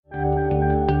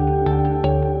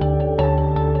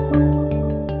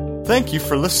Thank you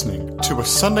for listening to a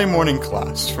Sunday morning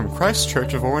class from Christ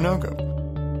Church of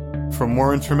Oronogo. For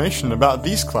more information about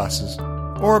these classes,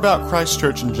 or about Christ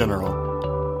Church in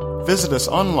general, visit us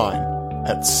online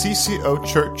at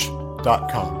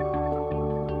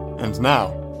ccochurch.com. And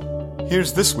now,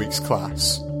 here's this week's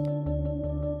class.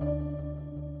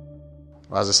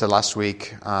 Well, as I said last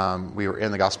week, we were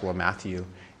in the Gospel of Matthew,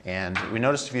 and we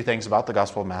noticed a few things about the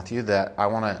Gospel of Matthew that I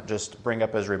want to just bring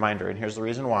up as a reminder. And here's the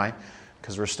reason why.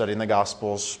 Because we're studying the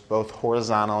Gospels both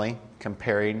horizontally,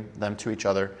 comparing them to each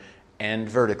other, and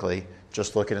vertically,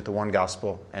 just looking at the one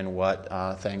Gospel and what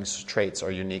traits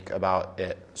are unique about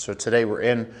it. So today we're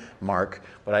in Mark,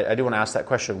 but I do want to ask that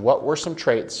question. What were some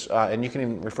traits, and you can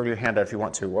even refer to your handout if you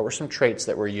want to, what were some traits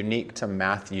that were unique to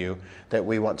Matthew that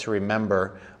we want to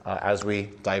remember as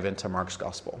we dive into Mark's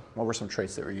Gospel? What were some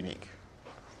traits that were unique?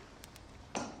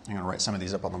 I'm going to write some of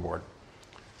these up on the board.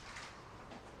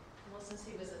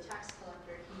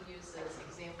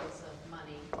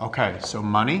 Okay, so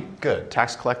money, good.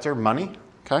 Tax collector, money.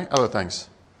 Okay, other things.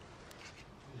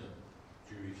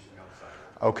 Jewish outsider.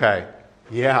 Okay,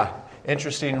 yeah.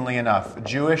 Interestingly enough,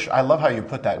 Jewish, I love how you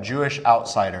put that, Jewish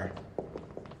outsider.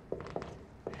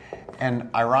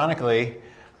 And ironically,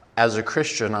 as a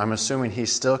Christian, I'm assuming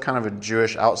he's still kind of a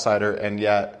Jewish outsider, and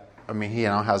yet, he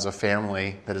now has a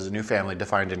family that is a new family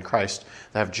defined in Christ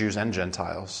that have Jews and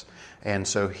Gentiles. And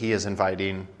so he is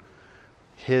inviting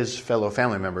his fellow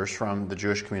family members from the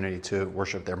Jewish community to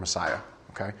worship their Messiah.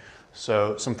 Okay,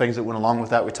 so some things that went along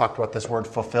with that. We talked about this word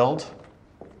fulfilled.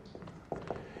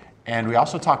 And we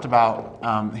also talked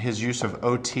about his use of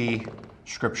OT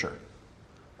scripture.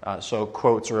 So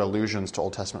quotes or allusions to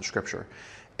Old Testament scripture.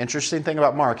 Interesting thing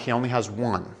about Mark, he only has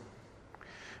one.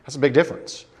 That's a big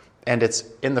difference. And it's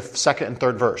in the second and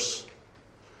third verse.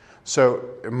 So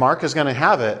Mark is going to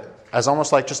have it as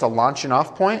almost like just a launching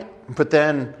off point, but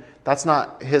then that's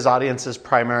not his audience's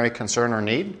primary concern or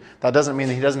need. That doesn't mean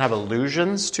that he doesn't have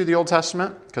allusions to the Old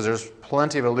Testament, because there's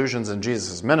plenty of allusions in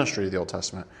Jesus' ministry to the Old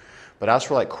Testament. But as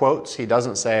for quotes, he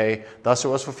doesn't say, "Thus it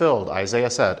was fulfilled," Isaiah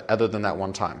said, other than that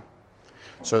one time.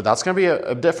 So that's going to be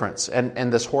a difference.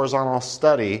 And this horizontal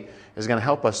study is going to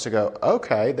help us to go,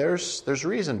 okay, there's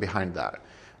reason behind that.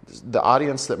 The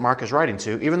audience that Mark is writing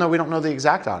to, even though we don't know the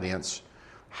exact audience,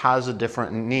 has a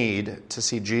different need to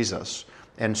see Jesus.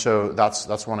 And so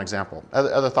that's one example.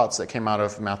 Other thoughts that came out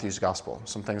of Matthew's gospel,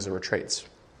 some things that were traits.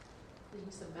 The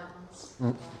use of mountains.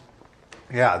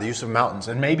 Yeah, the use of mountains.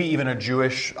 And maybe even a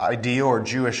Jewish idea or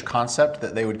Jewish concept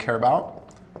that they would care about.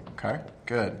 Okay,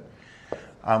 good.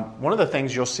 One of the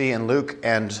things you'll see in Luke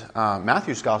and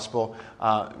Matthew's gospel,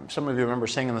 some of you remember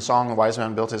singing the song, "The wise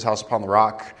man built his house upon the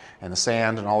rock and the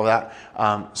sand," and all of that.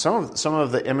 Some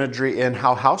of the imagery in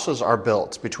how houses are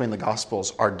built between the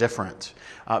gospels are different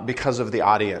because of the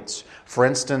audience. For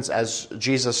instance, as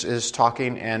Jesus is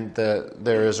talking and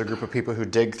there is a group of people who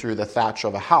dig through the thatch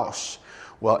of a house.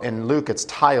 Well, in Luke, it's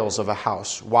tiles of a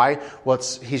house. Why?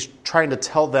 He's trying to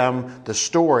tell them the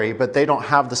story, but they don't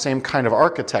have the same kind of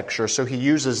architecture, so he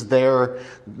uses their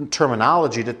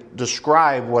terminology to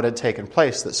describe what had taken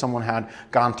place, that someone had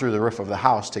gone through the roof of the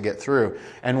house to get through.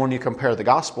 And when you compare the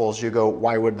Gospels, you go,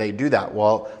 why would they do that?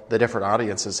 Well, the different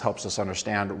audiences helps us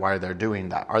understand why they're doing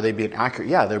that. Are they being accurate?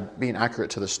 Yeah, they're being accurate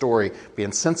to the story,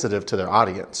 being sensitive to their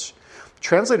audience.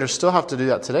 Translators still have to do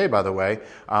that today, by the way,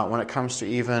 when it comes to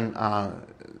even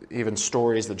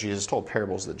stories that Jesus told,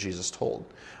 parables that Jesus told.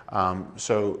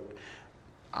 So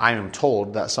I am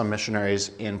told that some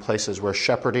missionaries in places where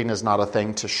shepherding is not a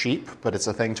thing to sheep, but it's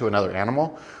a thing to another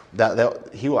animal, that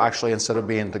he will actually, instead of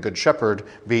being the good shepherd,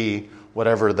 be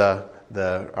whatever the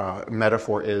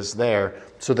metaphor is there,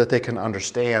 so that they can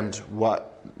understand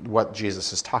what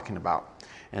Jesus is talking about.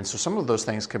 And so some of those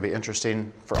things can be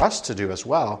interesting for us to do as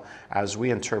well as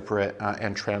we interpret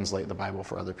and translate the Bible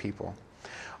for other people.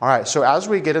 All right, so as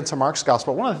we get into Mark's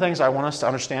Gospel, one of the things I want us to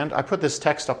understand, I put this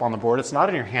text up on the board. It's not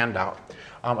in your handout.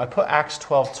 I put Acts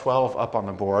 12:12 up on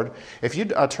the board. If you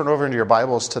turn over into your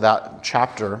Bibles to that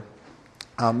chapter,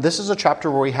 this is a chapter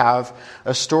where we have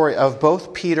a story of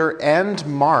both Peter and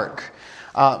Mark.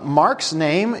 Mark's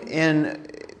name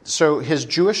so his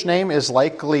Jewish name is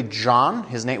likely John.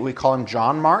 His name, we call him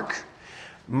John Mark.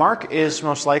 Mark is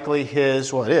most likely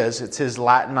it's his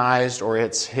Latinized, or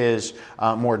it's his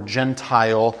more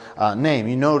Gentile name.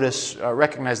 You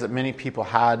recognize that many people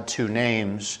had two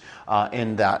names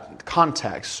in that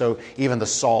context. So even the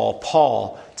Saul,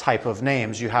 Paul type of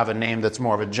names, you have a name that's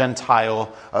more of a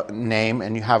Gentile name,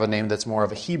 and you have a name that's more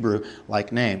of a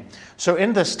Hebrew-like name. So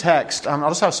in this text, I'll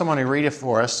just have someone read it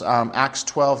for us, Acts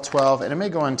 12:12, and it may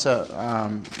go into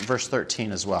verse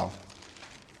 13 as well.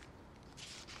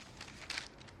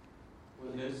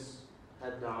 When this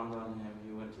had dawned on him,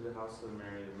 he went to the house of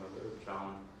Mary, the mother of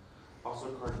John, also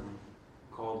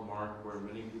called Mark, where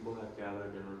many people had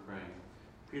gathered and were praying.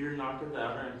 Peter knocked at the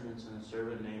outer entrance, and a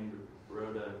servant named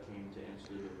Rhoda came to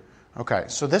answer the door. Okay,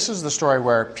 so this is the story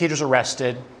where Peter's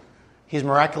arrested. He's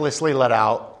miraculously let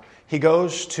out. He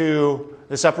goes to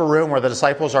this upper room where the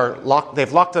disciples are locked.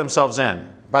 They've locked themselves in.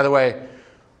 By the way,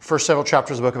 first several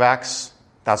chapters of the book of Acts,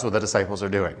 that's what the disciples are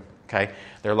doing. Okay,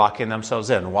 they're locking themselves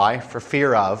in. Why? For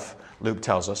fear of, Luke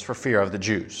tells us, for fear of the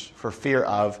Jews. For fear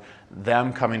of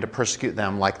them coming to persecute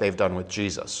them like they've done with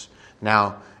Jesus.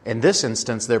 Now, in this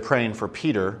instance, they're praying for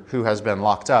Peter, who has been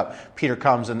locked up. Peter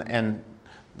comes and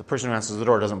the person who answers the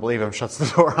door doesn't believe him, shuts the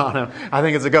door on him. I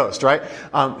think it's a ghost, right?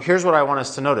 Here's what I want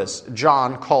us to notice.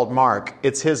 John called Mark,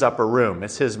 it's his upper room.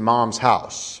 It's his mom's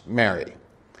house, Mary.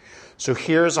 So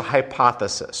here's a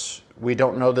hypothesis. We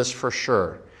don't know this for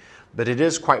sure, but it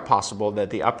is quite possible that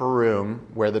the upper room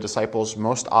where the disciples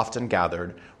most often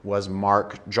gathered was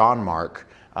John Mark.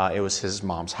 It was his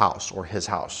mom's house or his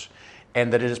house.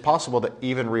 And that it is possible that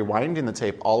even rewinding the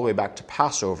tape all the way back to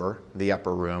Passover, the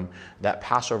upper room, that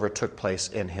Passover took place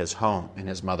in his home, in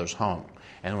his mother's home.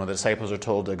 And when the disciples are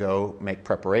told to go make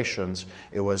preparations,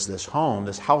 it was this home,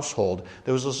 this household,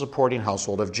 that was a supporting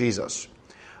household of Jesus.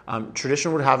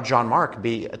 Tradition would have John Mark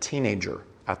be a teenager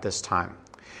at this time.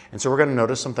 And so we're going to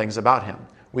notice some things about him.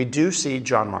 We do see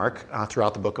John Mark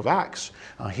throughout the book of Acts.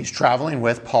 He's traveling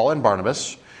with Paul and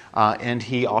Barnabas. And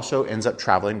he also ends up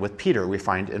traveling with Peter, we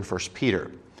find in 1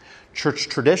 Peter. Church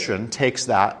tradition takes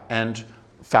that and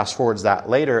fast forwards that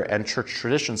later, and church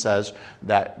tradition says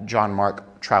that John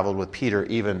Mark traveled with Peter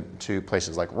even to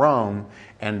places like Rome,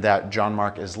 and that John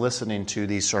Mark is listening to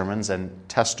these sermons and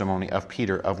testimony of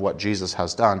Peter of what Jesus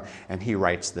has done, and he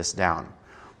writes this down.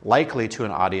 Likely to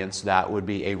an audience that would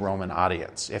be a Roman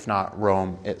audience, if not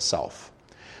Rome itself.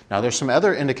 Now, there's some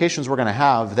other indications we're going to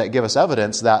have that give us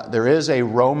evidence that there is a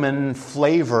Roman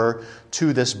flavor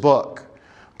to this book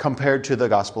compared to the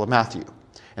Gospel of Matthew.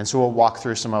 And so we'll walk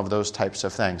through some of those types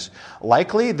of things.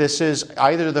 Likely, this is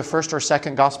either the first or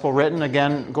second Gospel written,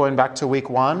 again, going back to week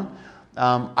 1.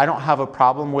 I don't have a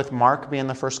problem with Mark being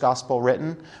the first Gospel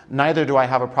written. Neither do I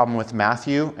have a problem with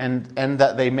Matthew, and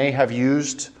that they may have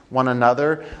used one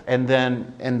another and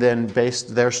then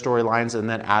based their storylines and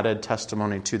then added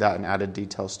testimony to that and added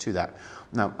details to that.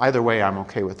 Now, either way, I'm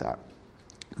okay with that.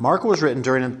 Mark was written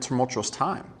during a tumultuous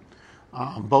time,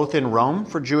 both in Rome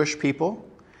for Jewish people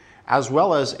as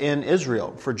well as in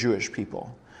Israel for Jewish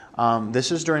people.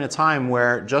 This is during a time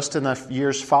where just in the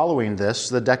years following this,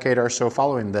 the decade or so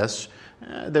following this,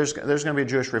 there's going to be a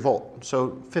Jewish revolt.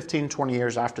 So 15, 20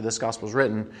 years after this gospel is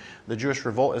written, the Jewish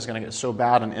revolt is going to get so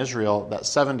bad in Israel that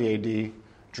 70 AD,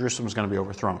 Jerusalem is going to be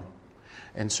overthrown.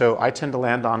 And so I tend to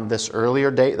land on this earlier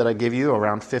date that I give you,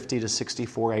 around 50 to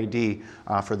 64 AD,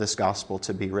 for this gospel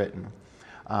to be written.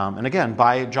 And again,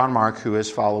 by John Mark, who is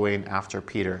following after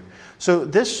Peter. So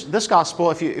this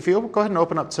gospel, if you go ahead and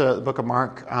open up to the book of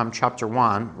Mark, chapter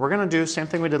 1, we're going to do the same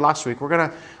thing we did last week. We're going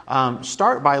to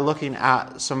start by looking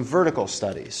at some vertical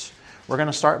studies. We're going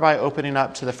to start by opening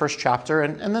up to the first chapter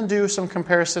and then do some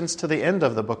comparisons to the end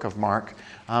of the book of Mark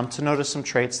to notice some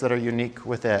traits that are unique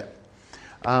with it.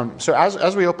 So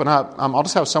as we open up, I'll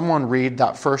just have someone read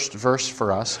that first verse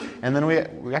for us. And then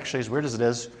we actually, as weird as it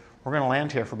is, we're going to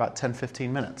land here for about 10,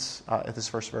 15 minutes at this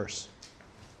first verse.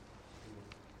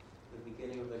 The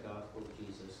beginning of the gospel of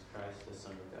Jesus Christ, the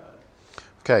Son of God.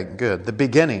 Okay, good. The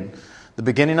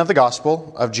beginning of the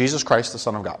gospel of Jesus Christ, the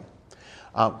Son of God.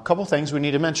 A couple things we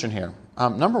need to mention here.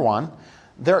 Number one,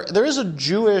 there is a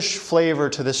Jewish flavor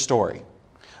to this story.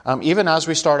 Even as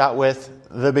we start out with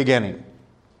the beginning,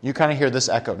 you kind of hear this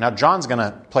echo. Now, John's going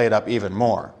to play it up even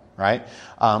more, right?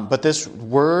 But this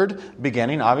word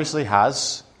beginning obviously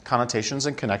has connotations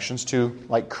and connections to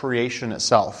like creation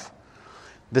itself.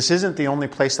 This isn't the only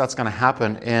place that's going to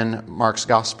happen in Mark's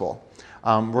gospel.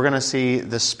 We're going to see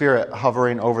the Spirit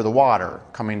hovering over the water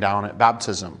coming down at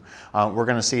baptism. We're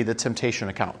going to see the temptation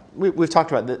account. We've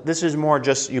talked about that. This is more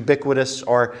just ubiquitous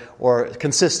or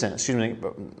consistent,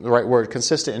 the right word,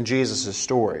 consistent in Jesus'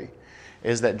 story,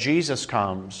 is that Jesus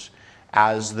comes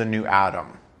as the new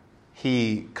Adam.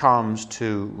 He comes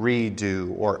to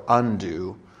redo or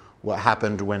undo what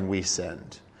happened when we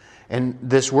sinned. And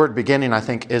this word beginning, I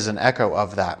think, is an echo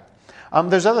of that.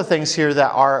 There's other things here that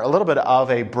are a little bit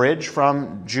of a bridge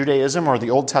from Judaism or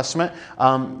the Old Testament.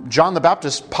 John the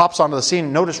Baptist pops onto the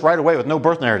scene, notice right away, with no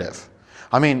birth narrative.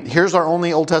 I mean, here's our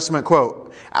only Old Testament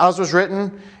quote. As was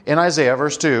written in Isaiah,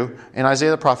 verse 2, in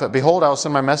Isaiah the prophet, "Behold, I will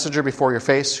send my messenger before your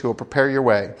face, who will prepare your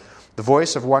way. The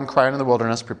voice of one crying in the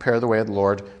wilderness, prepare the way of the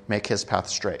Lord, make his path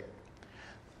straight."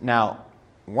 Now,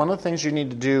 one of the things you need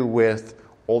to do with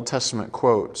Old Testament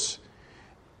quotes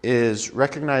is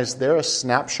recognize they're a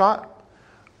snapshot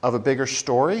of a bigger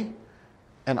story.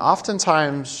 And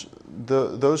oftentimes,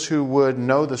 those who would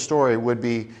know the story would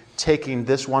be taking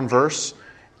this one verse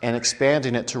and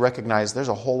expanding it to recognize there's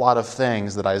a whole lot of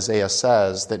things that Isaiah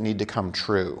says that need to come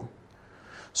true.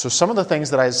 So some of the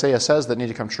things that Isaiah says that need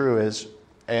to come true is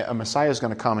a Messiah is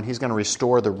going to come and he's going to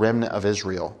restore the remnant of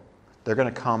Israel. They're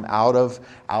going to come out of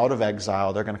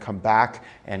exile. They're going to come back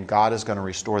and God is going to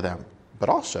restore them. But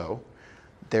also,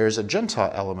 there's a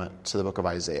Gentile element to the book of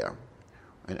Isaiah.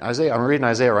 And I'm reading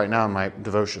Isaiah right now in my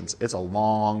devotions. It's a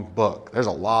long book. There's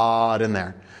a lot in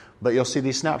there. But you'll see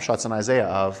these snapshots in Isaiah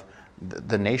of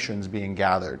the nations being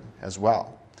gathered as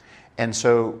well. And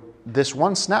so this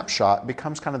one snapshot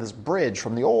becomes kind of this bridge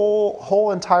from the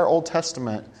whole entire Old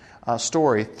Testament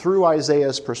story through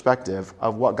Isaiah's perspective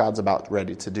of what God's about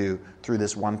ready to do through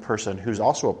this one person who's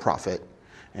also a prophet,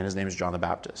 and his name is John the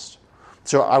Baptist.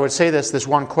 So I would say this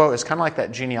one quote is kind of like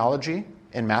that genealogy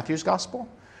in Matthew's gospel,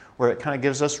 where it kind of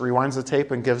rewinds the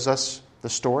tape and gives us the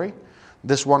story.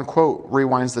 This one quote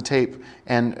rewinds the tape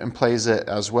and plays it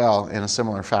as well in a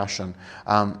similar fashion.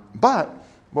 But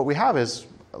what we have is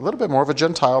a little bit more of a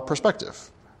Gentile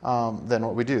perspective than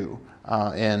what we do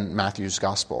in Matthew's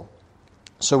gospel.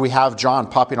 So we have John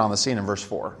popping on the scene in verse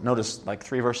 4. Notice like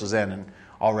 3 verses in and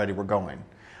already we're going.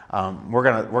 We're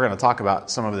gonna talk about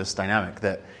some of this dynamic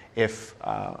that if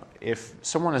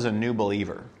someone is a new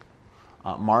believer,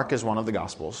 Mark is one of the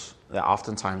Gospels that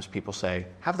oftentimes people say,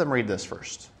 have them read this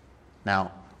first.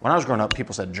 Now, when I was growing up,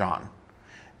 people said John.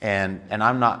 And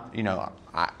I'm not,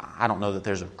 I don't know that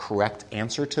there's a correct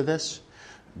answer to this.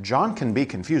 John can be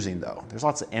confusing, though. There's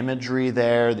lots of imagery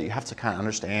there that you have to kind of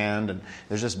understand. And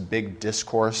there's this big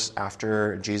discourse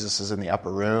after Jesus is in the upper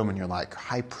room, and you're like,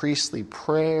 high priestly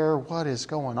prayer, what is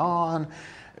going on?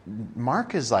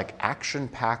 Mark is like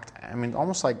action-packed,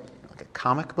 almost like a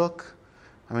comic book.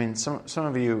 Some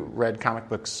of you read comic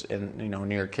books when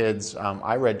you were kids.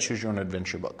 I read Choose Your Own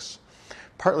Adventure books,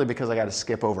 partly because I got to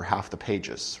skip over half the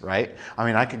pages, right?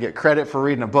 I could get credit for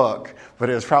reading a book, but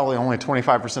it was probably only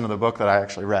 25% of the book that I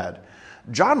actually read.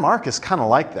 John Mark is kind of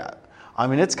like that.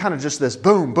 It's kind of just this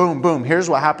boom, boom, boom. Here's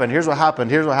what happened, here's what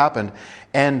happened, here's what happened.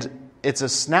 And it's a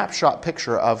snapshot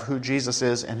picture of who Jesus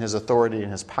is and his authority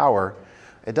and his power.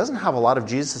 It doesn't have a lot of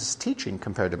Jesus' teaching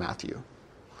compared to Matthew.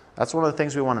 That's one of the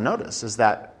things we want to notice, is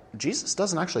that Jesus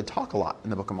doesn't actually talk a lot in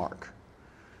the book of Mark.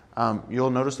 You'll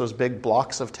notice those big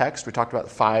blocks of text. We talked about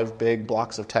 5 big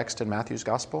blocks of text in Matthew's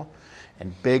gospel,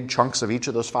 and big chunks of each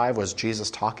of those 5 was Jesus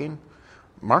talking.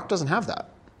 Mark doesn't have that.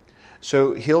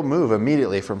 So he'll move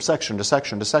immediately from section to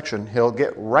section to section. He'll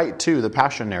get right to the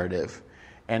passion narrative,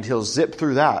 and he'll zip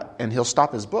through that, and he'll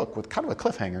stop his book with kind of a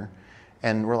cliffhanger.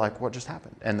 And we're like, what just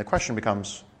happened? And the question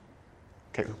becomes,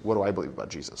 okay, what do I believe about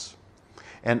Jesus?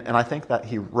 And I think that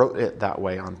he wrote it that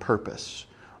way on purpose.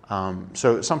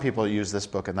 So some people use this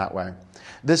book in that way.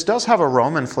 This does have a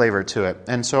Roman flavor to it.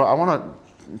 And so I want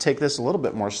to take this a little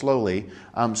bit more slowly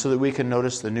so that we can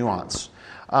notice the nuance.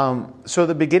 So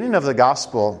the beginning of the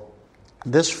gospel,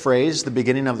 this phrase, the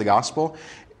beginning of the gospel,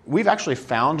 we've actually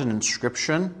found an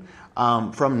inscription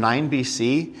from 9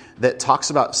 BC that talks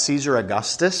about Caesar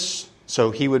Augustus. So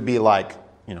he would be like,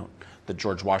 the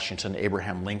George Washington,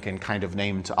 Abraham Lincoln kind of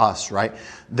name to us, right?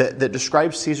 That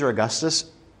describes Caesar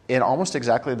Augustus in almost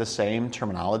exactly the same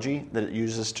terminology that it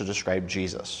uses to describe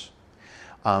Jesus.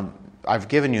 I've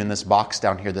given you in this box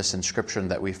down here this inscription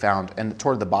that we found, and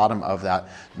toward the bottom of that,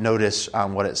 notice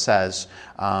what it says.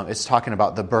 It's talking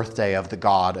about the birthday of the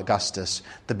god Augustus,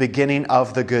 the beginning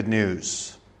of the good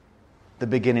news. The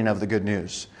beginning of the good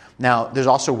news. Now, there's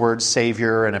also words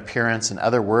Savior and appearance and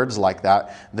other words like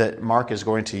that Mark is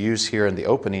going to use here in the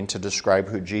opening to describe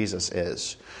who Jesus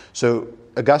is. So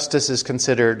Augustus is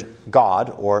considered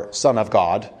God or Son of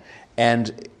God,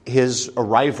 and his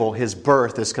arrival, his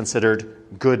birth, is considered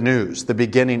good news, the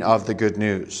beginning of the good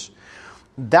news.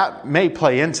 That may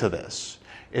play into this,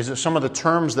 is that some of the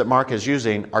terms that Mark is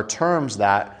using are terms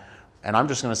that, and I'm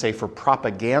just going to say for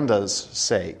propaganda's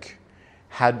sake,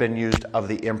 had been used of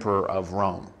the emperor of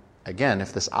Rome. Again,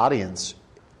 if this audience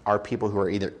are people who are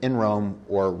either in Rome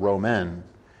or Roman,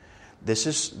 this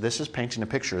is painting a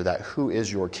picture that who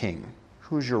is your king?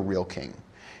 Who's your real king?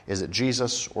 Is it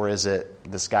Jesus or is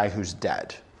it this guy who's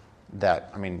dead?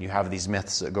 You have these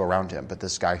myths that go around him, but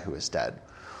this guy who is dead.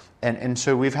 And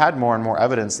so we've had more and more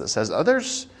evidence that says,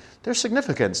 there's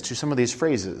significance to some of these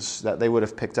phrases that they would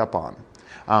have picked up on.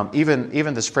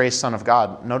 Even this phrase, Son of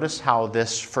God, notice how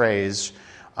this phrase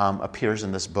appears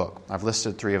in this book. I've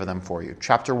listed 3 of them for you.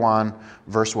 Chapter 1,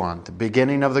 verse 1, the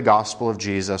beginning of the gospel of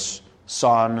Jesus,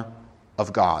 Son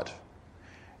of God.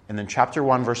 And then chapter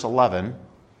 1, verse 11,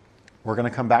 We're going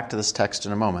to come back to this text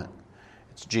in a moment.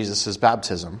 It's Jesus'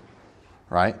 baptism,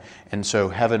 right? And so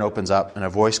heaven opens up and a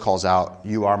voice calls out,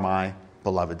 "You are my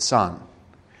beloved Son."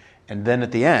 And then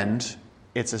at the end,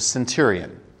 it's a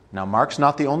centurion. Now, Mark's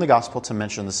not the only gospel to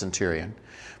mention the centurion,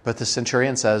 but the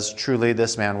centurion says, "Truly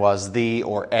this man was the,"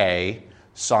 or a,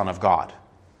 Son of God.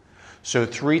 So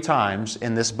 3 times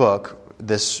in this book,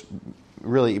 this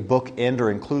really book end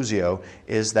or inclusio,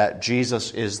 is that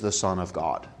Jesus is the Son of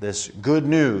God. This good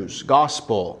news,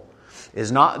 gospel,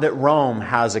 is not that Rome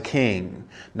has a king,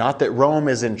 not that Rome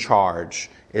is in charge,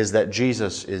 is that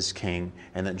Jesus is king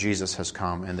and that Jesus has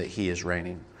come and that he is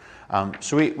reigning.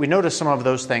 So we notice some of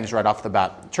those things right off the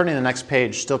bat. Turning to the next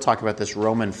page, still talking about this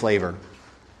Roman flavor.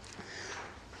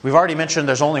 We've already mentioned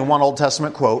there's only one Old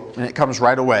Testament quote, and it comes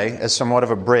right away as somewhat of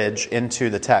a bridge into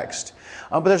the text.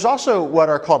 But there's also what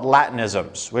are called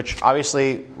Latinisms, which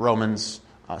obviously Romans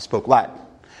spoke Latin.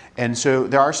 And so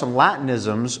there are some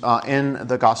Latinisms in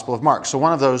the Gospel of Mark. So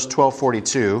one of those,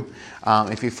 1242,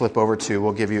 if you flip over to,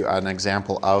 we'll give you an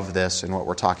example of this and what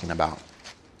we're talking about.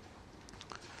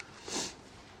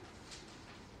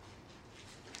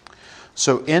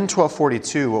 So in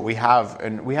 1242, what we have,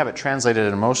 and we have it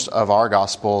translated in most of our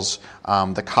Gospels,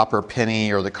 the copper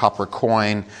penny or the copper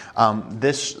coin,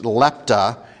 this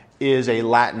lepta is a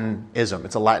Latinism.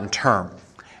 It's a Latin term.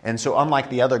 And so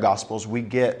unlike the other Gospels, we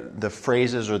get the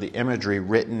phrases or the imagery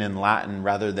written in Latin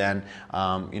rather than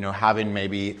having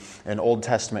maybe an Old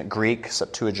Testament Greek,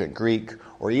 Septuagint Greek,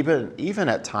 or even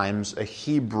at times a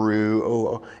Hebrew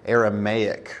or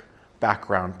Aramaic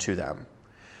background to them.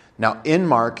 Now, in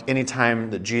Mark,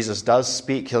 anytime that Jesus does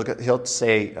speak, he'll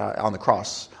say on the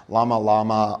cross, "Lama,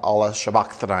 lama, Allah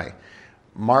sabachthani."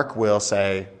 Mark will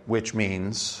say, which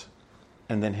means,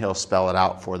 and then he'll spell it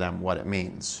out for them what it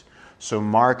means. So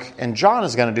Mark, and John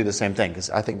is going to do the same thing,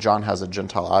 because I think John has a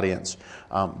Gentile audience.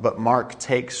 But Mark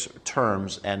takes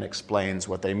terms and explains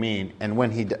what they mean.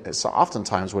 And so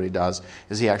oftentimes what he does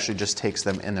is he actually just takes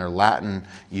them in their Latin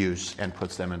use and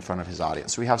puts them in front of his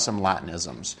audience. So we have some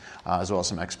Latinisms as well as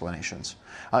some explanations.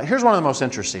 Here's one of the most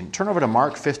interesting. Turn over to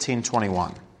Mark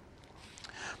 15:21.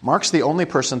 Mark's the only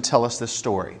person to tell us this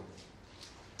story.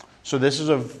 So this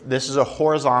is a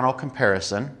horizontal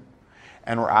comparison,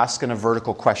 and we're asking a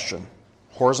vertical question.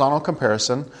 Horizontal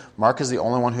comparison. Mark is the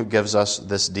only one who gives us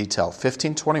this detail.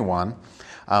 15:21.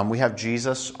 We have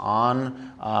Jesus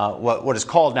on what is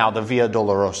called now the Via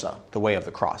Dolorosa, the way of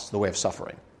the cross, the way of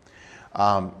suffering.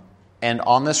 And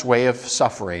on this way of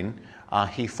suffering,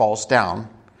 he falls down.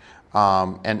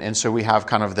 And so we have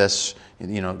kind of this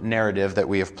narrative that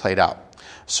we have played out.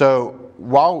 So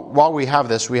while we have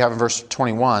this, we have in verse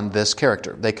 21 this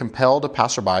character. They compelled a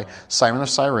passerby, Simon of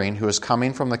Cyrene, who is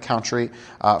coming from the country,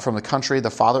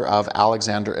 the father of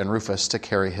Alexander and Rufus, to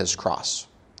carry his cross.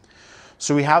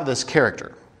 So we have this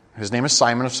character. His name is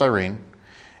Simon of Cyrene,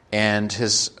 and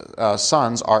his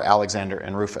sons are Alexander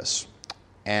and Rufus.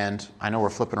 And I know we're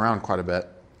flipping around quite a bit,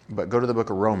 but go to the book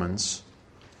of Romans,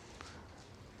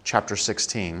 chapter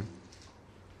 16.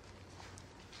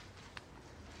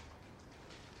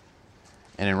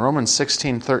 And in Romans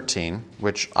 16:13,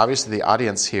 which obviously the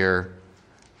audience here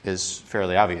is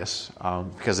fairly obvious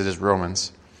because it is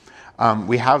Romans,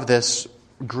 we have this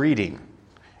greeting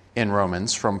in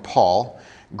Romans from Paul.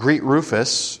 "Greet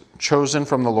Rufus, chosen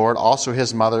from the Lord, also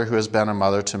his mother, who has been a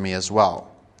mother to me as well."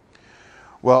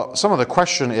 Well, some of the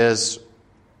question is,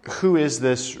 who is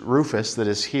this Rufus that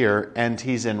is here and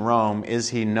he's in Rome? Is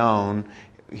he known?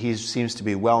 He seems to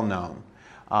be well known.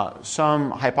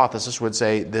 Some hypothesis would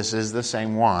say this is the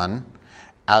same one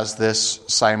as this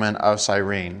Simon of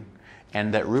Cyrene,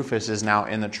 and that Rufus is now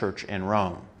in the church in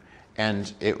Rome. And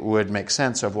it would make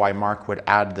sense of why Mark would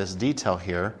add this detail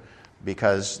here,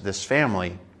 because this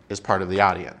family is part of the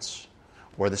audience,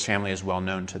 or this family is well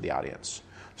known to the audience.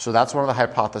 So that's one of the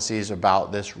hypotheses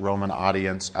about this Roman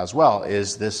audience as well,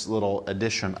 is this little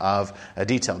addition of a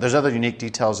detail. There's other unique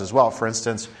details as well. For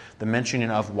instance, the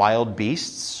mentioning of wild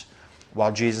beasts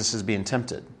while Jesus is being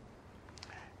tempted.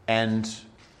 And,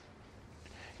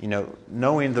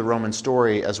 knowing the Roman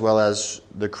story as well as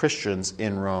the Christians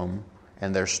in Rome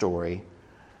and their story,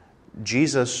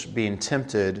 Jesus being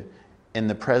tempted in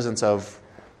the presence of,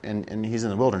 and he's in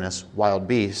the wilderness, wild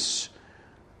beasts,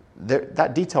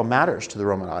 that detail matters to the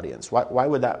Roman audience. Why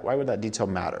would that detail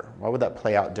matter? Why would that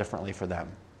play out differently for them?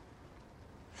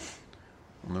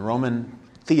 In the Roman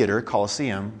theater,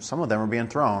 Colosseum, some of them are being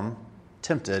thrown,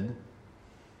 tempted,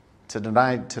 to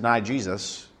deny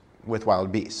Jesus with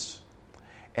wild beasts.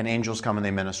 And angels come and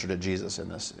they minister to Jesus in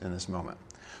this moment.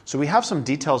 So we have some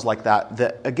details like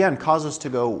that again cause us to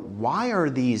go, why are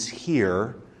these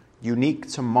here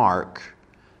unique to Mark,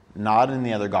 not in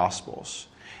the other Gospels?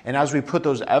 And as we put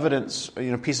those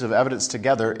pieces of evidence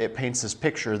together, it paints this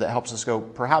picture that helps us go,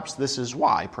 perhaps this is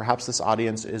why. Perhaps this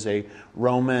audience is a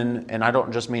Roman, and I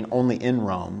don't just mean only in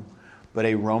Rome, but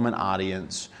a Roman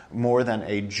audience more than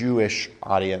a Jewish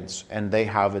audience. And they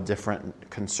have different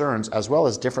concerns as well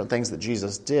as different things that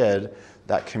Jesus did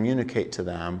that communicate to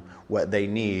them what they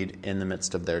need in the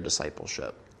midst of their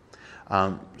discipleship.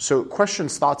 So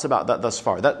questions, thoughts about that thus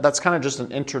far? That's kind of just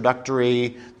an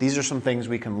introductory, these are some things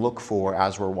we can look for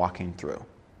as we're walking through.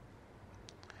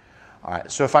 All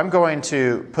right, so if I'm going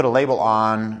to put a label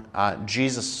on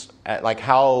Jesus, like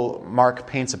how Mark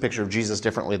paints a picture of Jesus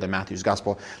differently than Matthew's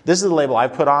gospel, this is the label I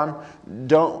put on.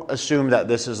 Don't assume that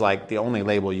this is like the only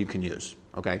label you can use,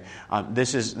 okay?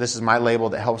 This is my label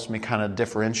that helps me kind of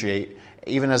differentiate,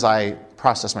 even as I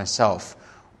process myself,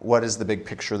 what is the big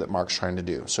picture that Mark's trying to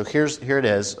do. So here it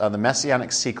is, the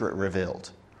Messianic secret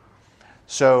revealed.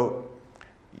 So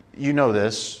you know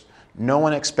this. No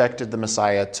one expected the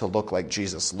Messiah to look like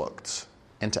Jesus looked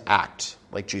and to act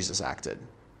like Jesus acted.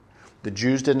 The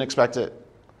Jews didn't expect it.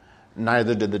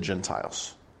 Neither did the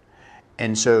Gentiles.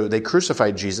 And so they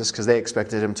crucified Jesus because they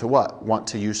expected him to what? Want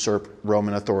to usurp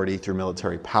Roman authority through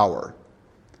military power.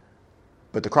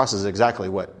 But the cross is exactly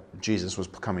what Jesus was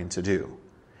coming to do.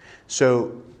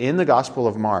 So in the Gospel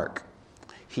of Mark,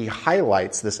 he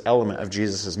highlights this element of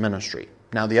Jesus' ministry.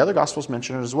 Now, the other Gospels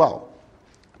mention it as well.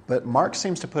 But Mark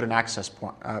seems to put an access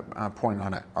point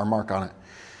on it, or mark on it.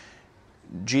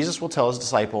 Jesus will tell his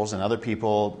disciples and other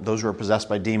people, those who are possessed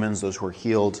by demons, those who are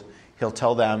healed, he'll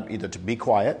tell them either to be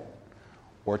quiet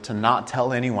or to not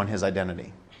tell anyone his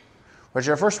identity. Which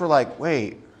at first we're like,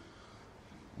 wait,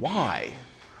 why?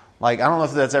 Like, I don't know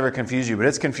if that's ever confused you, but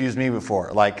it's confused me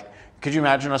before. Like, could you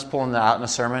imagine us pulling that out in a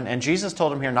sermon? And Jesus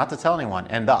told him here not to tell anyone.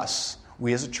 And thus,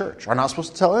 we as a church are not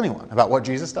supposed to tell anyone about what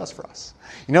Jesus does for us.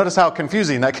 You notice how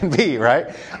confusing that can be,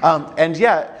 right? And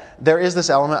yet, there is this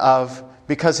element of,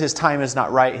 because his time is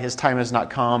not right, his time has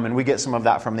not come, and we get some of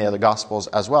that from the other Gospels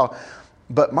as well.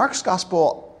 But Mark's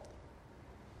Gospel,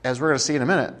 as we're going to see in a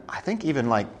minute, I think even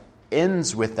like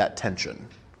ends with that tension.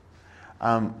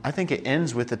 I think it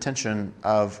ends with the tension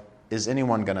of, is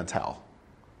anyone going to tell?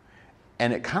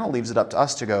 And it kind of leaves it up to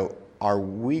us to go, are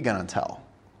we going to tell?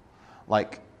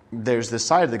 Like, there's this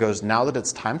side that goes, now that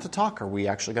it's time to talk, are we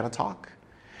actually going to talk?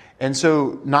 And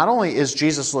so not only is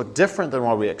Jesus look different than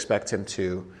what we expect him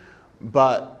to,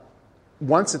 but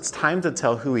once it's time to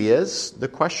tell who he is, the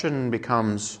question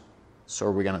becomes, so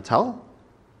are we going to tell?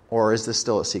 Or is this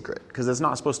still a secret? Because it's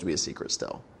not supposed to be a secret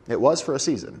still. It was for a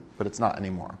season, but it's not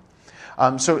anymore.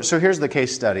 So here's the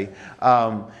case study.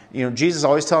 Jesus is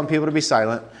always telling people to be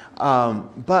silent,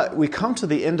 but we come to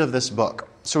the end of this book.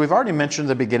 So we've already mentioned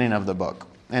the beginning of the book,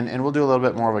 and we'll do a little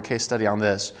bit more of a case study on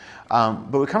this.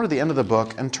 But we come to the end of the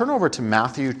book and turn over to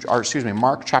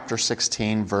Mark chapter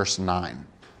 16, verse 9.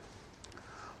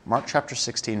 Mark chapter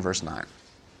 16, verse 9.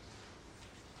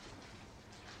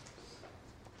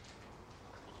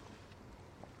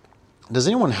 Does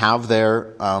anyone have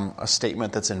there a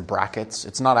statement that's in brackets?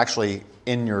 It's not actually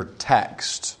in your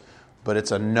text, but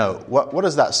it's a note. What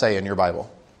does that say in your Bible?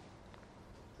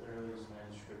 The earliest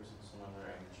manuscripts and some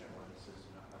other ancient witnesses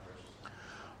do not have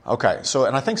verses. Okay, so,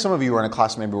 and I think some of you were in a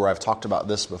class maybe where I've talked about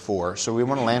this before, so we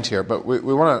want to land here, but we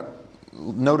want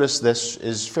to notice this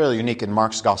is fairly unique in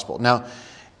Mark's Gospel. Now,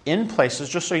 in places,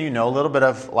 just so you know, a little bit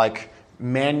of like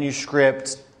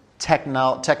manuscript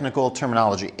technical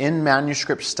terminology. In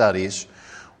manuscript studies,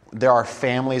 there are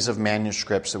families of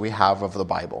manuscripts that we have of the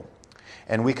Bible.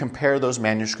 And we compare those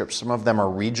manuscripts. Some of them are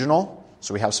regional,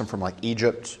 so we have some from like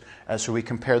Egypt. So we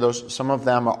compare those. Some of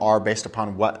them are based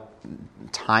upon what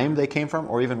time they came from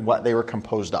or even what they were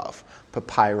composed of,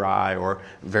 papyri or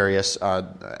various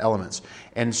elements.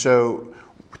 And so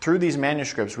through these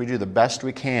manuscripts, we do the best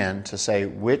we can to say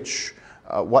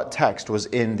what text was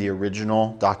in the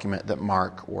original document that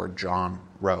Mark or John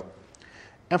wrote.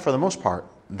 And for the most part,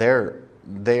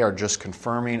 they are just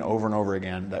confirming over and over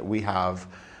again that we have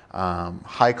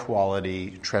high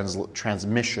quality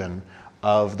transmission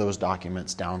of those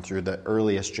documents down through the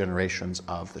earliest generations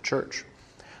of the church.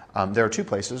 There are two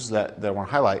places that I want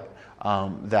to highlight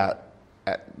that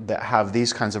have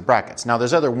these kinds of brackets. Now,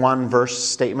 there's other one-verse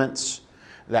statements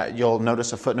that you'll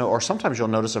notice a footnote, or sometimes you'll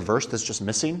notice a verse that's just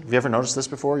missing. Have you ever noticed this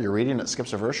before? You're reading, it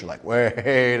skips a verse. You're like,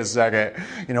 wait a second.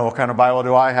 What kind of Bible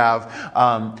do I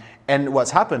have? And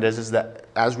what's happened is that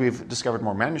as we've discovered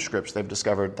more manuscripts, they've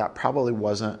discovered that probably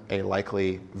wasn't a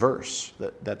likely verse,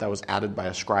 that was added by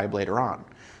a scribe later on.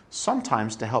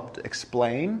 Sometimes to help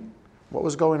explain what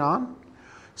was going on.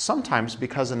 Sometimes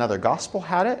because another gospel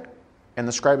had it, and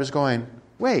the scribe is going,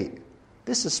 wait,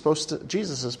 Jesus is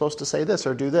supposed to say this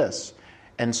or do this.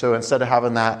 And so instead of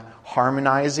having that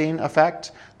harmonizing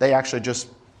effect, they actually just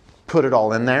put it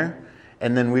all in there.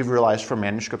 And then we've realized from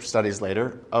manuscript studies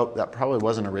later, oh, that probably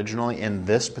wasn't originally in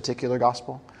this particular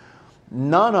gospel.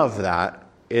 None of that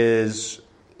is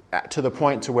to the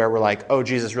point to where we're like, oh,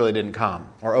 Jesus really didn't come,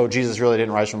 or oh, Jesus really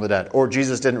didn't rise from the dead, or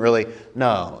Jesus didn't really.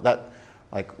 No, that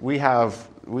like we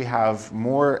have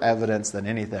more evidence than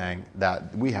anything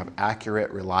that we have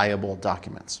accurate, reliable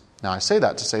documents. Now, I say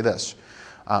that to say this.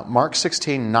 Mark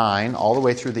 16:9, all the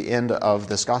way through the end of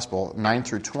this gospel, 9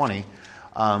 through 20,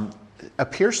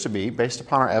 appears to be, based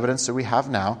upon our evidence that we have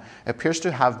now, appears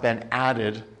to have been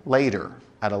added later,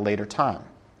 at a later time,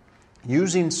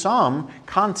 using some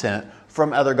content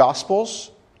from other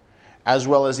gospels, as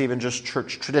well as even just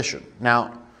church tradition.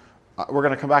 Now, we're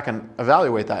going to come back and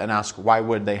evaluate that and ask, why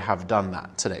would they have done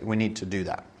that today? We need to do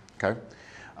that, okay?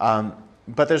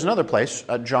 But there's another place.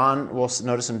 John, we'll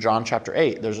notice in John chapter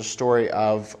 8, there's a story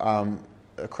of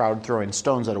a crowd throwing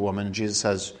stones at a woman, and Jesus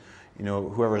says,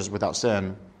 whoever is without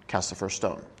sin, cast the first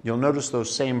stone. You'll notice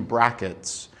those same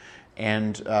brackets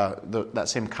and that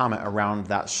same comment around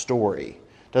that story.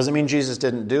 Doesn't mean Jesus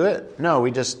didn't do it. No,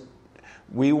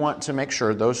 we want to make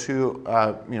sure those who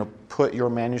put your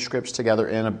manuscripts together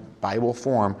in a Bible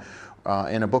form,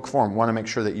 in a book form, want to make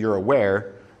sure that you're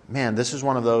aware. Man, this is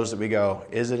one of those that we go,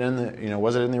 is it in the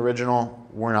was it in the original?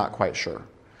 We're not quite sure,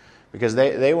 because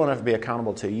they want to be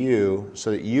accountable to you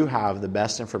so that you have the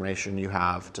best information you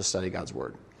have to study God's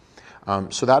Word.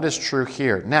 So that is true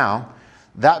here. Now,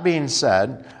 that being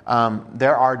said,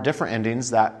 there are different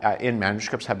endings that in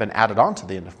manuscripts have been added on to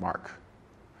the end of Mark.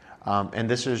 And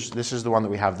this is the one that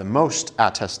we have the most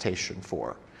attestation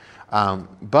for.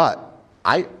 But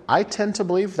I tend to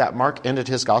believe that Mark ended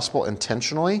his gospel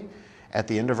intentionally at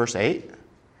the end of verse 8,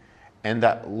 and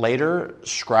that later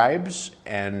scribes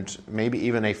and maybe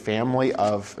even a family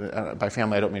of, by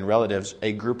family I don't mean relatives,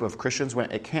 a group of Christians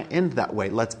went, it can't end that way,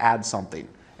 let's add something.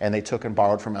 And they took and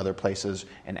borrowed from other places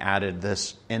and added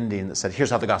this ending that said, here's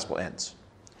how the gospel ends.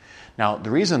 Now,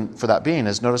 the reason for that being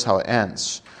is, notice how it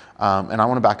ends. And I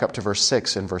want to back up to verse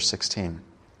 6 and verse 16.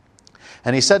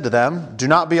 And he said to them, do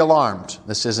not be alarmed.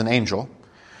 This is an angel.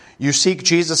 You seek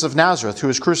Jesus of Nazareth, who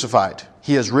is crucified.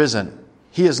 He is risen.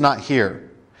 He is not here.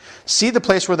 See the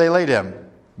place where they laid him.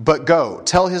 But go,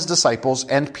 tell his disciples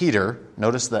and Peter,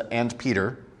 notice the and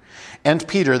Peter,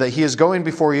 that he is going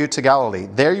before you to Galilee.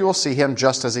 There you will see him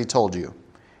just as he told you.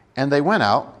 And they went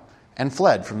out and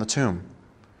fled from the tomb.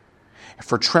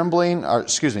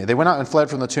 They went out and fled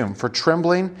from the tomb, for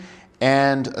trembling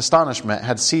and astonishment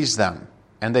had seized them.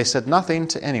 And they said nothing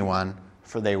to anyone,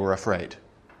 for they were afraid.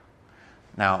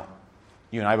 Now,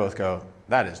 you and I both go,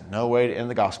 that is no way to end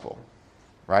the gospel,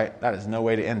 right? That is no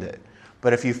way to end it.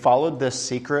 But if you followed this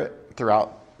secret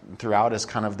throughout as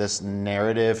kind of this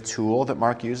narrative tool that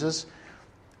Mark uses,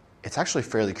 it's actually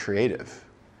fairly creative.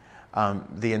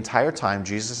 The entire time,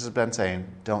 Jesus has been saying,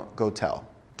 don't go tell,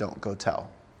 don't go tell,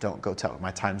 don't go tell.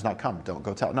 My time's not come, don't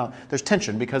go tell. Now, there's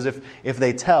tension, because if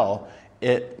they tell,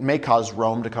 it may cause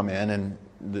Rome to come in and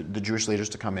the Jewish leaders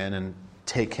to come in and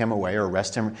take him away or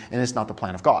arrest him, and it's not the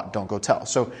plan of God. Don't go tell.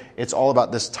 So it's all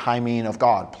about this timing of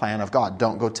God, plan of God.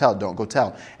 Don't go tell, don't go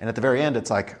tell. And at the very end, it's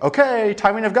like, okay,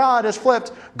 timing of God is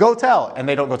flipped, go tell. And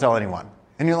they don't go tell anyone.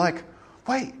 And you're like,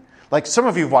 wait. Like some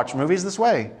of you have watched movies this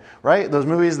way, right? Those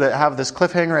movies that have this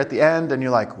cliffhanger at the end, and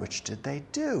you're like, which did they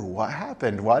do? What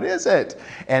happened? What is it?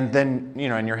 And then,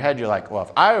 in your head, you're like, well,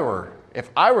 if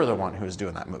I were the one who was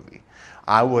doing that movie,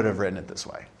 I would have written it this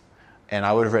way. And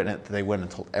I would have written it that they went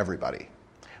and told everybody.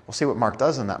 Well, see what Mark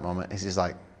does in that moment is he's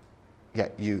like, yeah,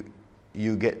 you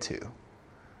get to.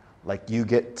 Like, you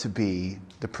get to be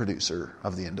the producer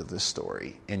of the end of this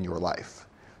story in your life.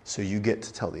 So you get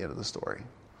to tell the end of the story.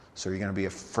 So you're going to be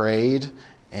afraid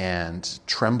and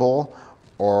tremble,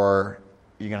 or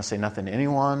you're going to say nothing to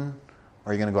anyone,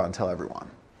 or you're going to go out and tell everyone.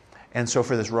 And so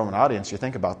for this Roman audience, you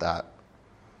think about that,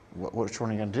 which one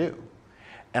are you going to do?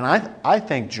 And I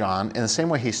think John, in the same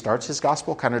way he starts his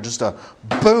gospel, kind of just a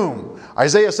boom.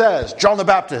 Isaiah says, John the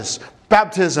Baptist,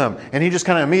 baptism. And he just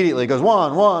kind of immediately goes,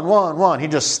 1, 1, 1, 1. He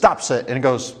just stops it and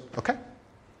goes, okay,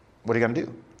 what are you going to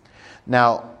do?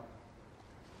 Now,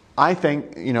 I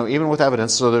think, even with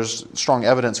evidence, so there's strong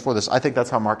evidence for this, I think that's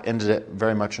how Mark ended it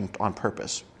very much on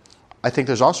purpose. I think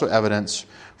there's also evidence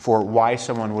for why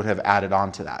someone would have added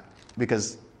on to that,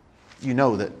 because you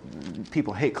know that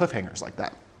people hate cliffhangers like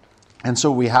that. And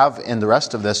so we have in the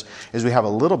rest of this is we have a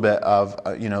little bit of,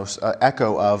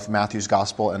 echo of Matthew's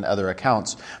gospel and other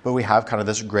accounts, but we have kind of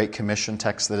this Great Commission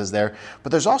text that is there.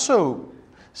 But there's also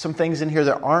some things in here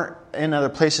that aren't in other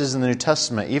places in the New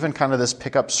Testament. Even kind of this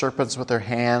pick up serpents with their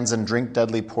hands and drink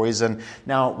deadly poison.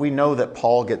 Now, we know that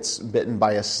Paul gets bitten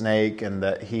by a snake and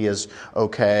that he is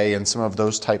okay and some of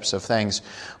those types of things.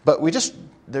 But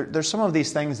there's some of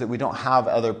these things that we don't have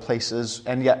other places,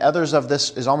 and yet others of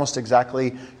this is almost exactly,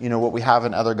 what we have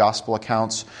in other gospel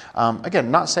accounts. Again,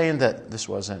 not saying that this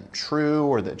wasn't true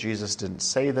or that Jesus didn't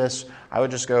say this. I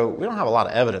would just go, we don't have a lot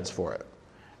of evidence for it.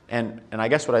 And I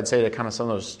guess what I'd say to kind of some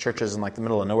of those churches in like the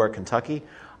middle of nowhere, Kentucky,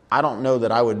 I don't know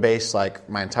that I would base like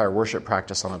my entire worship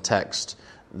practice on a text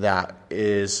that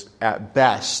is at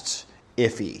best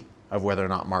iffy of whether or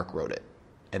not Mark wrote it,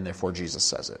 and therefore Jesus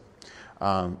says it.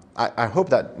 I hope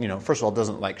that, first of all,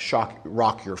 doesn't like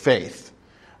rock your faith.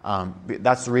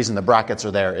 That's the reason the brackets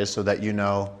are there, is so that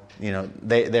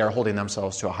they are holding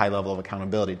themselves to a high level of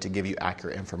accountability to give you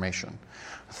accurate information.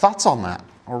 Thoughts on that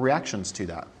or reactions to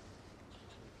that?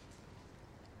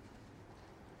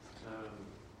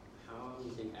 How long do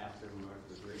you think after Mark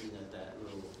was written that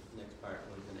little next part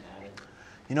would have been added?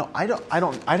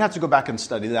 I'd have to go back and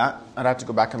study that. I'd have to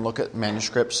go back and look at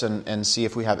manuscripts and see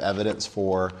if we have evidence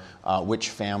for which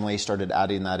family started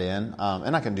adding that in.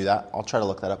 And I can do that. I'll try to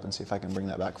look that up and see if I can bring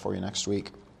that back for you next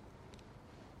week.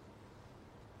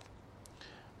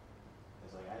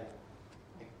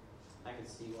 I can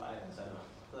see why.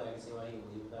 I can see why he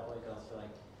would leave it that way. Because I feel like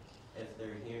if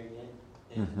they're hearing it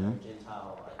in a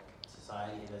Gentile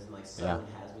society, it doesn't like someone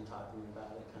has been talking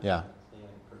about it. Kind of thing,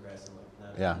 progressing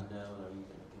like that. Or you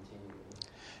can continue.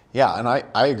 Yeah, and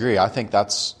I agree. I think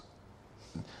that's,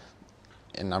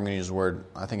 and I'm going to use the word,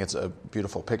 I think it's a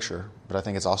beautiful picture, but I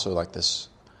think it's also like this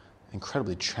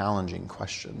incredibly challenging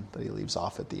question that he leaves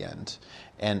off at the end.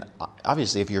 And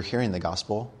obviously, if you're hearing the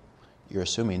gospel, you're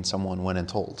assuming someone went and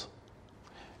told.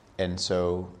 And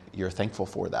so you're thankful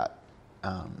for that.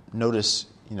 Notice,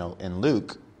 in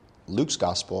Luke's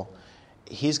gospel,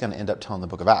 he's going to end up telling the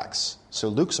book of Acts. So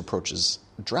Luke's approach is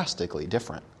drastically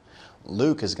different.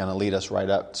 Luke is going to lead us right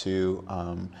up to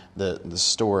the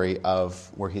story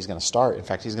of where he's going to start. In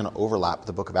fact, he's going to overlap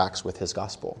the book of Acts with his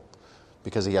gospel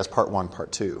because he has part 1,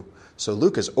 part 2. So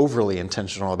Luke is overly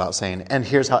intentional about saying, and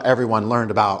here's how everyone learned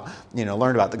about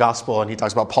the gospel, and he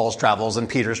talks about Paul's travels and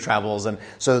Peter's travels. And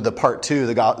so the part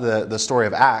 2, the story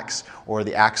of Acts, or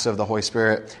the Acts of the Holy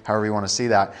Spirit, however you want to see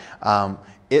that,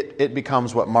 it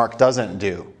becomes what Mark doesn't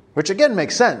do. Which again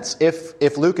makes sense.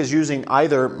 If Luke is using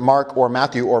either Mark or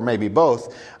Matthew or maybe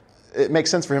both, it makes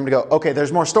sense for him to go, okay,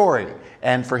 there's more story.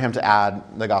 And for him to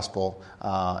add the gospel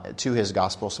to his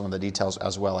gospel, some of the details,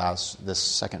 as well as this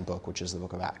second book, which is the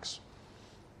book of Acts.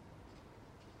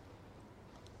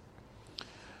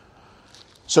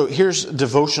 So here's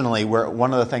devotionally where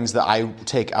one of the things that I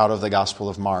take out of the Gospel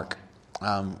of Mark.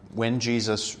 When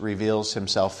Jesus reveals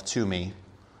himself to me,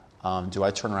 do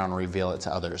I turn around and reveal it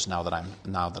to others now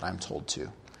that I'm told to?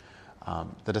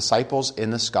 The disciples in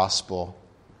this gospel,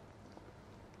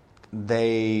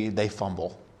 they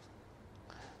fumble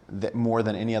more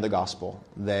than any other gospel.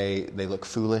 They look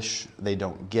foolish. They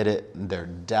don't get it. They're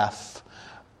deaf.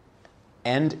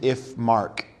 And if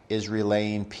Mark is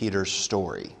relaying Peter's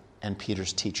story and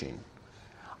Peter's teaching,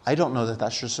 I don't know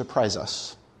that should surprise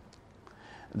us.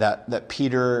 That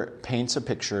Peter paints a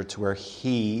picture to where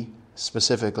he,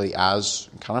 specifically as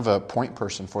kind of a point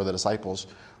person for the disciples,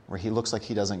 where he looks like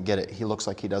he doesn't get it. He looks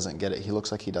like he doesn't get it. He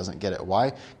looks like he doesn't get it.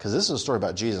 Why? Because this is a story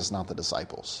about Jesus, not the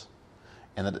disciples.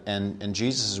 And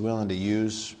Jesus is willing to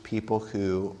use people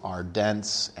who are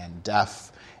dense and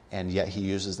deaf, and yet he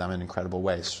uses them in incredible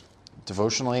ways.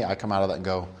 Devotionally, I come out of that and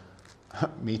go,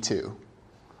 me too.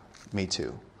 Me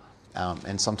too.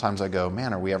 And sometimes I go,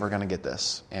 man, are we ever going to get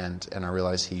this? And I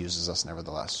realize he uses us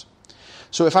nevertheless.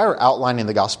 So if I were outlining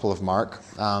the Gospel of Mark,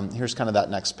 here's kind of that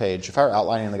next page. If I were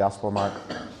outlining the Gospel of Mark,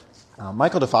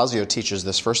 Michael DeFazio teaches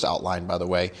this first outline, by the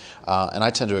way, and I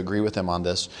tend to agree with him on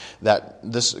this, that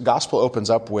this Gospel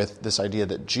opens up with this idea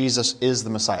that Jesus is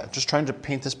the Messiah. Just trying to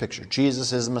paint this picture.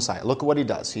 Jesus is the Messiah. Look at what he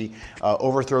does. He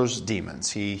overthrows demons.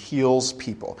 He heals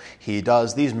people. He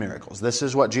does these miracles. This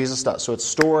is what Jesus does. So it's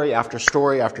story after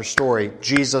story after story.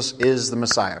 Jesus is the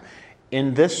Messiah.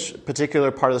 In this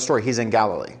particular part of the story, he's in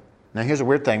Galilee. Now, here's a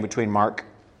weird thing between Mark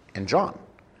and John.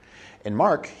 In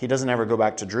Mark, he doesn't ever go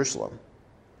back to Jerusalem.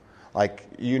 Like,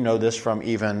 you know this from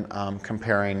even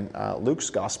comparing Luke's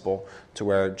gospel to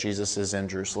where Jesus is in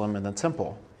Jerusalem in the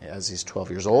temple as he's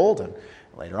 12 years old. And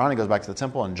later on, he goes back to the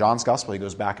temple. In John's gospel, he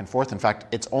goes back and forth. In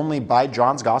fact, it's only by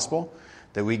John's gospel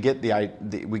that we get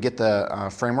the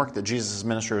framework that Jesus'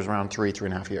 ministry was around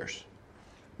 3.5 years.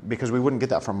 Because we wouldn't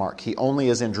get that from Mark. He only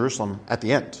is in Jerusalem at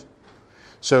the end.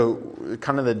 So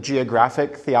kind of the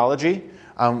geographic theology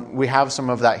we have some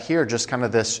of that here, just kind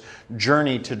of this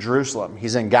journey to Jerusalem.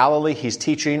 He's in Galilee, he's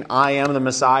teaching, I am the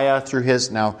Messiah through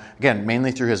his, now again,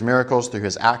 mainly through his miracles, through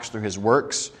his acts, through his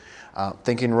works.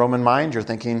 Thinking Roman mind, you're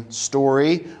thinking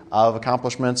story of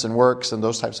accomplishments and works and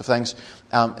those types of things.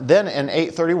 Then in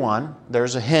 8:31,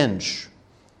 there's a hinge.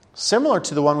 Similar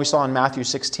to the one we saw in Matthew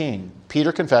 16.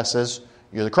 Peter confesses,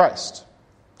 you're the Christ.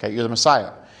 Okay, you're the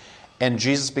Messiah. And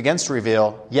Jesus begins to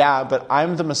reveal, yeah, but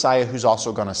I'm the Messiah who's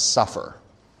also going to suffer.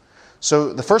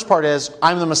 So the first part is,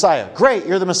 I'm the Messiah. Great,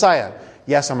 you're the Messiah.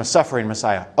 Yes, I'm a suffering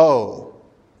Messiah. Oh.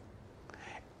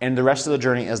 And the rest of the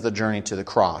journey is the journey to the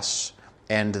cross.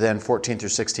 And then 14 through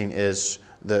 16 is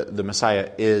the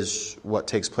Messiah is what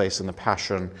takes place in the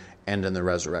Passion and in the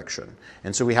resurrection.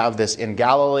 And so we have this in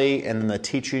Galilee and then the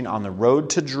teaching on the road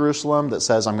to Jerusalem that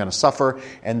says I'm going to suffer,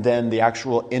 and then the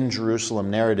actual in Jerusalem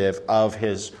narrative of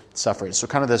his suffering. So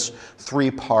kind of this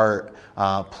three-part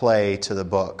play to the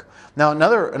book. Now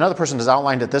another person has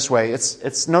outlined it this way.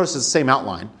 It's notice it's the same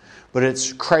outline, but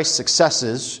it's Christ's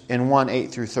successes in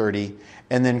 1:8 through 30,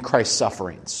 and then Christ's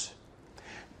sufferings.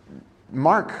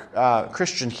 Mark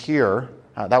Christian here,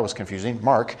 that was confusing.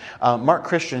 Mark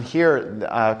Christian here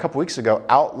a couple weeks ago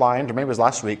outlined, or maybe it was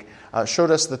last week, showed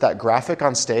us that graphic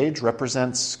on stage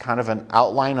represents kind of an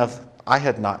outline of, I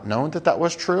had not known that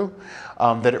was true,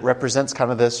 that it represents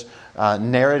kind of this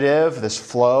narrative, this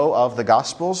flow of the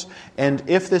Gospels. And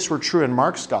if this were true in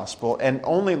Mark's Gospel, and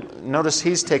only notice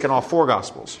he's taken all 4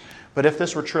 Gospels, but if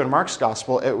this were true in Mark's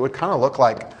Gospel, it would kind of look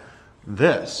like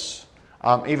this.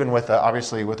 Even with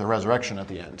obviously with the resurrection at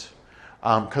the end.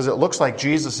 Because it looks like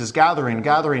Jesus is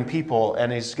gathering people,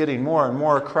 and he's getting more and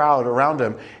more crowd around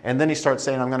him. And then he starts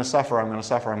saying, I'm going to suffer, I'm going to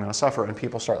suffer, I'm going to suffer. And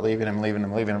people start leaving him,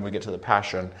 and we get to the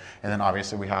Passion. And then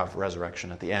obviously we have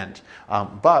resurrection at the end.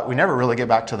 But we never really get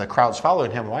back to the crowds following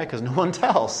him. Why? Because no one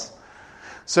tells.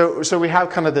 So we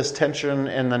have kind of this tension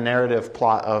in the narrative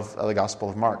plot of the Gospel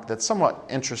of Mark that's somewhat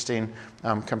interesting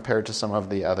compared to some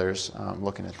of the others,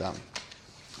 looking at them.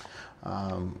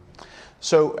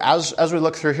 So as we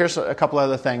look through, here's a couple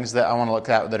other things that I want to look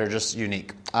at that are just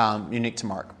unique to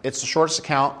Mark. It's the shortest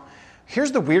account.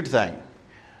 Here's the weird thing.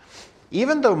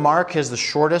 Even though Mark has the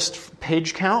shortest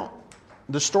page count,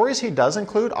 the stories he does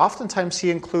include, oftentimes he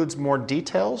includes more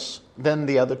details than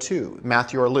the other two,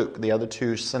 Matthew or Luke, the other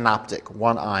two synoptic,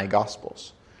 one-eye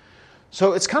Gospels.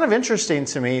 So it's kind of interesting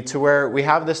to me to where we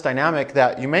have this dynamic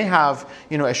that you may have,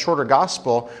 a shorter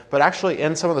gospel, but actually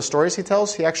in some of the stories he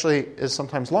tells, he actually is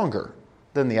sometimes longer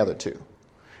than the other two.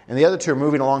 And the other two are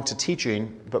moving along to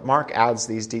teaching, but Mark adds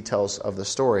these details of the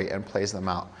story and plays them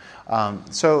out.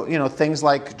 So things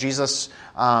like Jesus,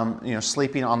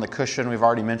 sleeping on the cushion. We've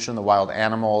already mentioned the wild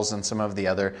animals and some of the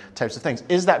other types of things.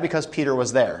 Is that because Peter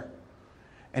was there?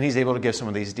 And he's able to give some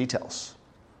of these details.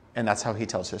 And that's how he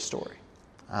tells his story.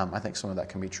 I think some of that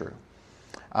can be true.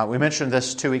 We mentioned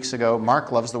this 2 weeks ago.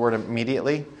 Mark loves the word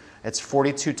immediately. It's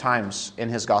 42 times in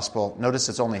his gospel. Notice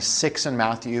it's only 6 in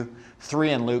Matthew,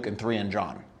 3 in Luke, and 3 in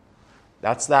John.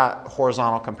 That's that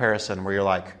horizontal comparison where you're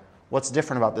like, what's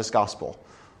different about this gospel?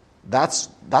 That's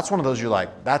one of those you're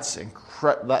like, that's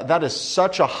incredible. That is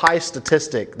such a high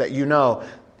statistic that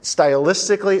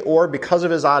stylistically or because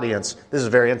of his audience, this is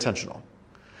very intentional.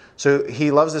 So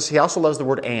he loves this. He also loves the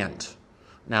word and.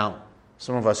 Now,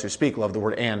 some of us who speak love the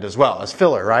word and as well, as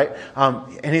filler, right?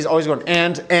 And he's always going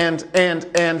and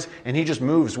he just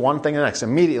moves one thing to the next,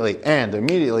 immediately,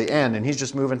 and he's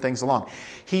just moving things along.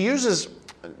 He uses,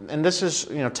 and this is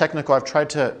technical, I've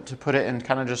tried to put it in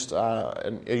kind of just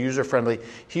user-friendly,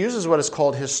 he uses what is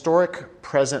called historic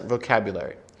present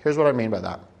vocabulary. Here's what I mean by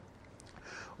that.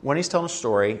 When he's telling a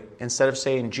story, instead of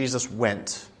saying Jesus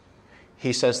went,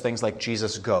 he says things like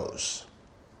Jesus goes.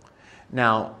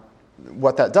 Now,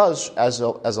 what that does as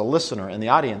a listener in the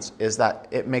audience is that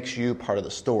it makes you part of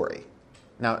the story.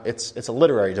 Now, it's a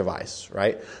literary device,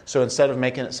 right? So instead of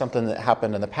making it something that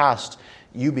happened in the past,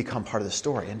 you become part of the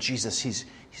story. And Jesus, he's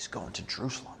going to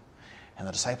Jerusalem. And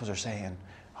the disciples are saying,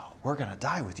 oh, we're going to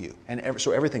die with you. And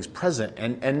so everything's present.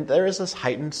 And there is this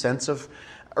heightened sense of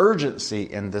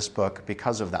urgency in this book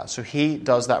because of that. So he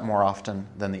does that more often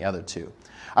than the other two.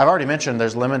 I've already mentioned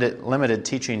there's limited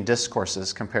teaching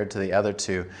discourses compared to the other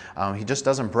two. He just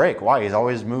doesn't break. Why? He's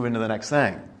always moving to the next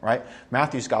thing, right?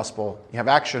 Matthew's gospel, you have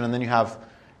action, and then you have,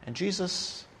 and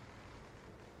Jesus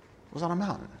was on a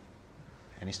mountain,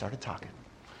 and he started talking.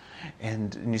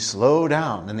 And you slow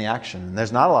down in the action, and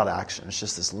there's not a lot of action. It's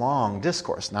just this long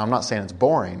discourse. Now, I'm not saying it's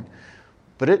boring,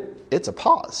 but it's a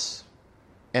pause,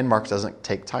 and Mark doesn't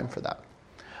take time for that.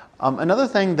 Another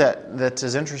thing that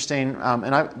is interesting,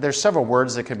 there's several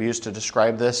words that could be used to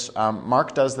describe this.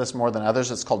 Mark does this more than others.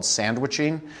 It's called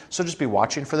sandwiching. So just be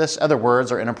watching for this. Other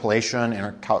words are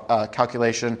interpolation,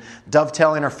 calculation,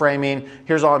 dovetailing or framing.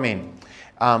 Here's all I mean.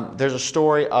 There's a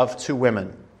story of two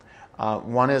women.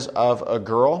 One is of a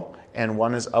girl and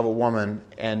one is of a woman.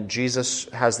 And Jesus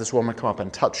has this woman come up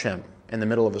and touch him in the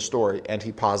middle of a story. And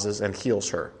he pauses and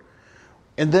heals her.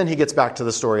 And then he gets back to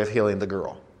the story of healing the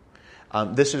girl.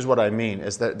 This is what I mean,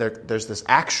 is that there's this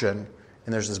action,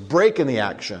 and there's this break in the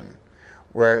action,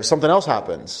 where something else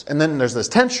happens. And then there's this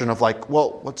tension of like,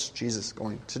 well, what's Jesus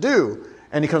going to do?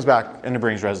 And he comes back and he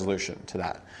brings resolution to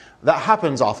that. That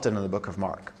happens often in the book of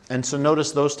Mark. And so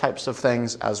notice those types of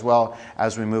things as well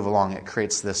as we move along. It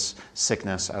creates this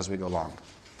sickness as we go along.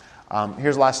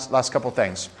 Here's last couple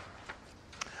things.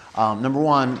 Number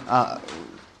one,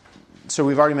 so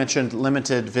we've already mentioned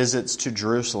limited visits to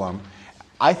Jerusalem.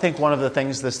 I think one of the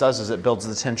things this does is it builds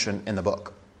the tension in the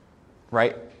book,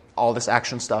 right? All this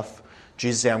action stuff.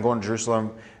 Jesus saying, I'm going to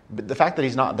Jerusalem. But the fact that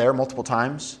he's not there multiple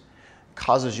times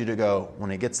causes you to go, when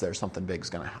he gets there, something big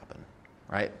is going to happen,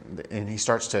 right? And he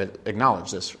starts to acknowledge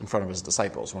this in front of his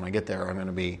disciples. When I get there, I'm going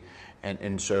to be...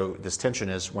 And so this tension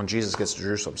is when Jesus gets to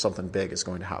Jerusalem, something big is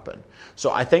going to happen.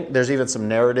 So I think there's even some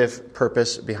narrative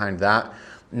purpose behind that.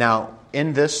 Now,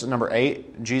 in this, number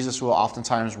 8, Jesus will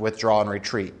oftentimes withdraw and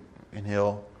retreat. And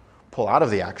he'll pull out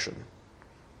of the action.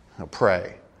 He'll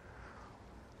pray.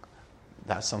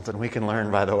 That's something we can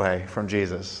learn, by the way, from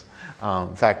Jesus.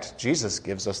 In fact, Jesus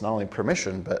gives us not only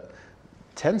permission, but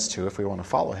tends to, if we want to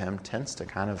follow him, tends to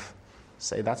kind of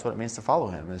say that's what it means to follow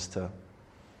him, is to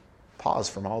pause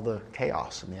from all the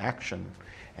chaos and the action.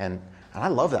 And I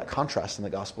love that contrast in the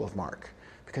Gospel of Mark,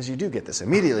 because you do get this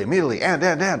immediately, and.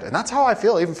 And that's how I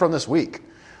feel even from this week.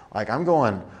 Like I'm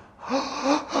going...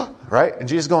 right? And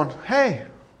Jesus going, hey,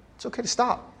 it's okay to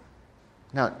stop.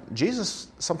 Now, Jesus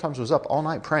sometimes was up all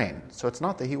night praying. So it's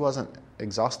not that he wasn't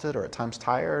exhausted or at times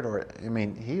tired.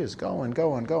 He is going,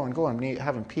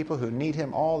 having people who need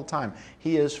him all the time.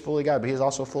 He is fully God, but he is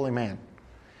also fully man.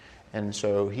 And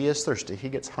so he is thirsty. He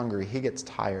gets hungry. He gets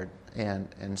tired.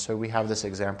 And so we have this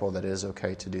example that it is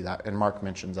okay to do that. And Mark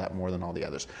mentions that more than all the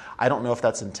others. I don't know if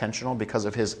that's intentional because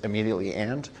of his immediately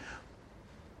and,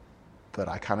 but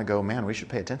I kind of go, man, we should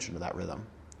pay attention to that rhythm.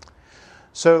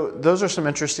 So those are some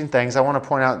interesting things. I want to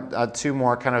point out 2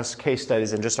 more kind of case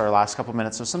studies in just our last couple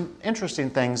minutes of some interesting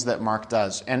things that Mark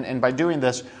does. And by doing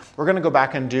this, we're going to go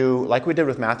back and do, like we did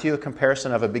with Matthew, a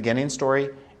comparison of a beginning story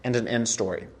and an end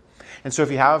story. And so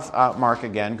if you have Mark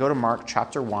again, go to Mark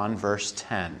chapter 1, verse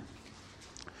 10.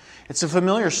 It's a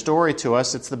familiar story to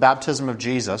us. It's the baptism of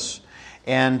Jesus.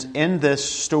 And in this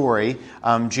story,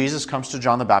 Jesus comes to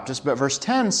John the Baptist. But verse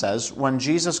 10 says, when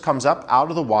Jesus comes up out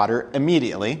of the water,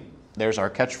 immediately, there's our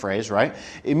catchphrase, right?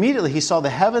 Immediately he saw the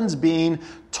heavens being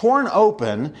torn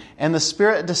open and the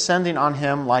Spirit descending on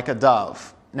him like a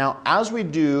dove. Now, as we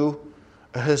do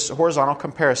his horizontal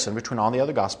comparison between all the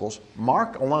other Gospels,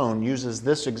 Mark alone uses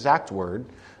this exact word,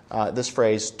 this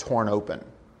phrase, torn open.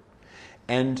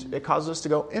 And it causes us to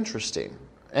go, interesting.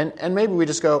 And maybe we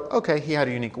just go, okay, he had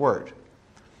a unique word.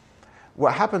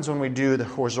 What happens when we do the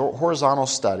horizontal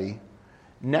study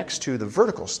next to the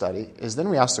vertical study is then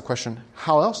we ask the question,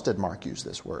 how else did Mark use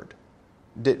this word?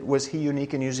 Was he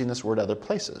unique in using this word other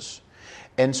places?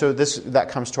 And so that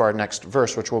comes to our next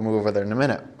verse, which we'll move over there in a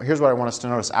minute. Here's what I want us to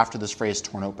notice after this phrase,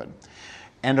 torn open.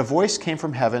 And a voice came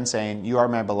from heaven saying, you are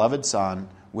my beloved Son,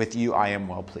 with you I am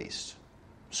well pleased.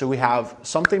 So we have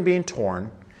something being torn,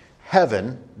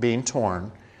 heaven being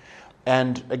torn,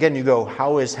 and again you go,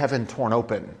 how is heaven torn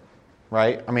open?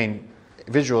 Right? I mean,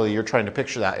 visually, you're trying to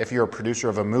picture that. If you're a producer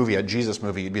of a movie, a Jesus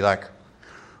movie, you'd be like,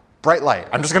 bright light.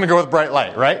 I'm just going to go with bright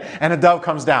light, right? And a dove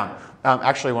comes down.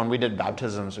 Actually, when we did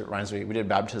baptisms, it reminds me, we did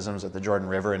baptisms at the Jordan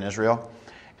River in Israel.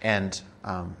 And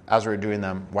as we were doing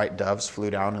them, white doves flew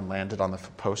down and landed on the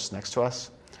posts next to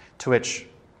us, to which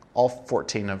all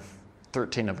 13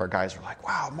 of our guys were like,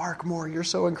 wow, Mark Moore, you're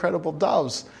so incredible,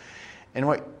 doves. And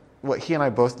what he and I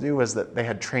both knew was that they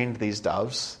had trained these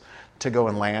doves to go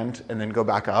and land and then go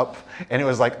back up. And it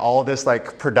was like all this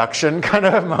like production kind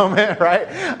of moment, right?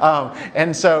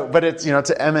 And so, but it's,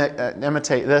 to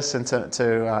imitate this and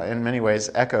to in many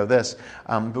ways echo this.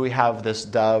 But we have this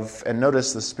dove, and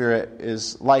notice the Spirit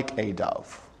is like a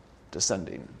dove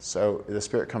descending. So the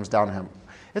Spirit comes down on him.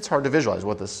 It's hard to visualize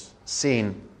what this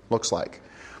scene looks like.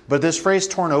 But this phrase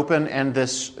torn open and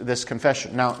this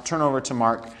confession. Now turn over to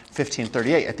Mark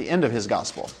 15:38 at the end of his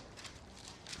gospel.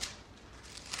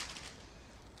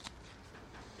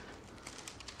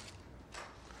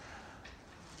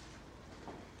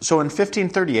 So in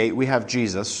 1538, we have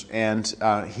Jesus, and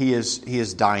he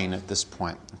is dying at this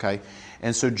point, okay?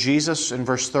 And so Jesus, in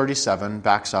verse 37,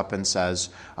 backs up and says,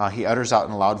 he utters out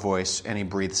in a loud voice, and he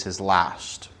breathes his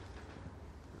last.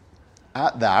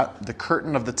 At that, the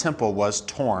curtain of the temple was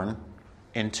torn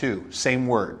in two. Same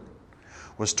word.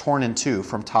 Was torn in two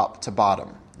from top to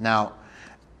bottom. Now,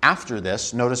 after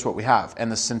this, notice what we have.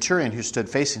 And the centurion who stood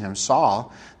facing him saw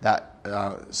that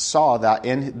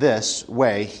in this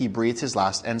way he breathed his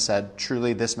last and said,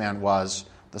 truly this man was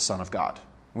the Son of God.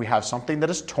 We have something that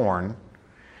is torn,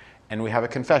 and we have a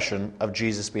confession of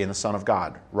Jesus being the Son of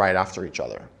God right after each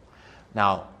other.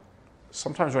 Now,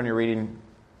 sometimes when you're reading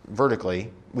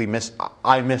vertically,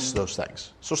 I miss those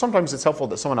things. So sometimes it's helpful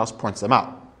that someone else points them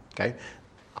out. Okay,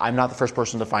 I'm not the first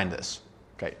person to find this.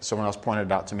 Okay, someone else pointed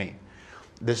it out to me.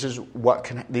 These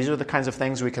are the kinds of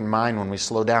things we can mine when we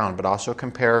slow down, but also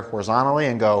compare horizontally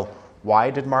and go,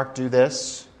 why did Mark do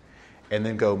this? And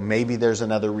then go, maybe there's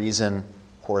another reason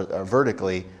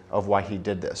vertically of why he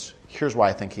did this. Here's why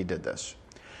I think he did this.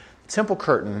 Temple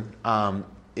curtain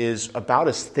is about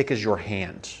as thick as your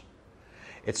hand.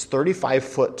 It's 35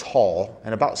 foot tall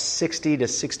and about 60 to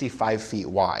 65 feet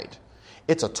wide.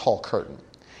 It's a tall curtain.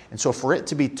 And so for it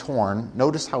to be torn,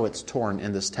 notice how it's torn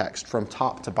in this text, from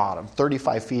top to bottom,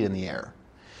 35 feet in the air.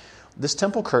 This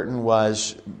temple curtain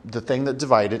was the thing that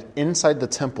divided inside the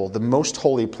temple, the most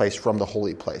holy place from the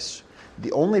holy place.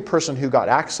 The only person who got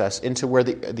access into where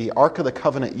the Ark of the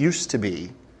Covenant used to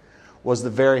be was the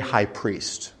very high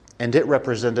priest. And it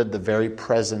represented the very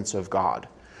presence of God.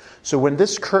 So when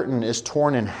this curtain is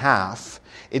torn in half,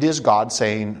 it is God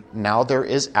saying, now there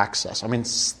is access. I mean,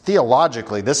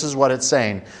 theologically, this is what it's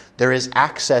saying. There is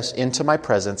access into my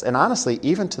presence. And honestly,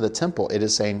 even to the temple, it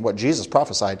is saying what Jesus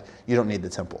prophesied, you don't need the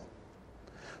temple.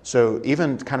 So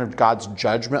even kind of God's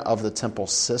judgment of the temple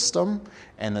system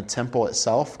and the temple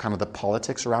itself, kind of the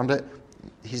politics around it,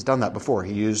 he's done that before.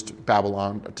 He used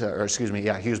Babylon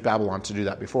to do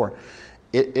that before.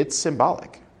 It's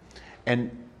symbolic.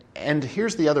 And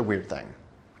here's the other weird thing.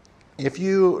 If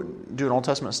you do an Old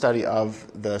Testament study of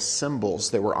the symbols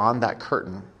that were on that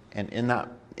curtain and in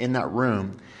that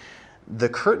room, the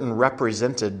curtain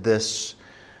represented this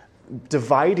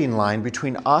dividing line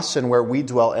between us and where we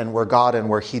dwell and where God and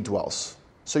where he dwells.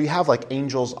 So you have like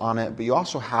angels on it, but you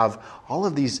also have all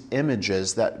of these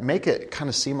images that make it kind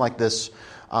of seem like this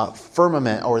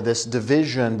firmament or this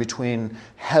division between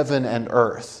heaven and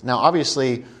earth. Now,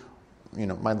 obviously,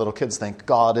 my little kids think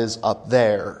God is up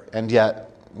there, and yet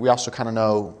we also kind of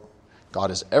know God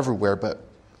is everywhere, but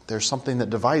there's something that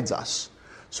divides us.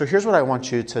 So here's what I want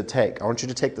you to take. I want you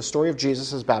to take the story of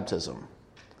Jesus' baptism,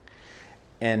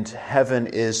 and heaven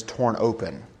is torn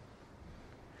open.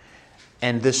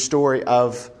 And this story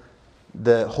of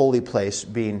the holy place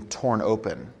being torn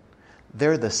open,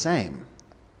 they're the same.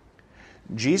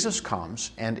 Jesus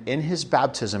comes, and in his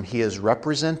baptism, he is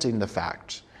representing the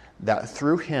fact that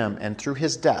through him and through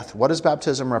his death, what does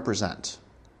baptism represent?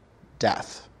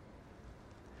 Death.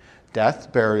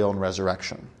 Death, burial, and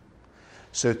resurrection.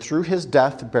 So through his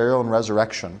death, burial, and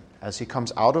resurrection, as he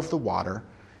comes out of the water,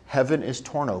 heaven is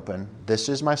torn open. This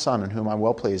is my Son in whom I'm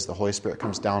well pleased. The Holy Spirit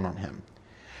comes down on him.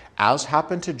 As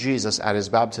happened to Jesus at his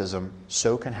baptism,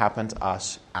 so can happen to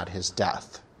us at his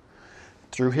death.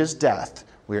 Through his death,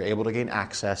 we are able to gain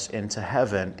access into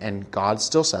heaven, and God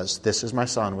still says, this is my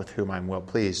Son with whom I'm well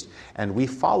pleased. And we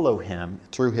follow him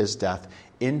through his death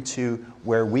into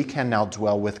where we can now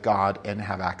dwell with God and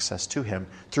have access to him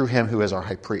through him who is our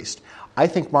high priest. I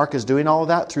think Mark is doing all of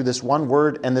that through this one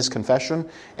word and this confession,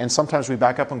 and sometimes we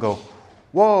back up and go,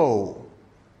 whoa,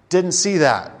 didn't see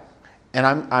that. And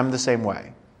I'm the same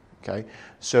way. Okay?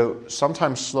 So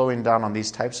sometimes slowing down on these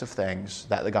types of things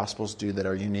that the Gospels do that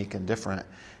are unique and different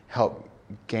help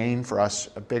gain for us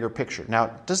a bigger picture. Now,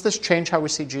 does this change how we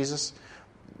see Jesus?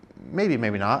 Maybe,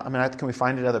 maybe not. I mean, can we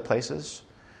find it other places?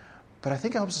 But I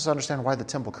think it helps us understand why the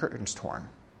temple curtain's torn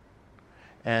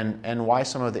and why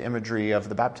some of the imagery of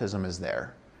the baptism is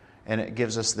there. And it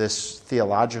gives us this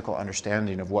theological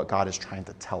understanding of what God is trying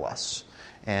to tell us.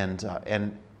 And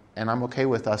I'm okay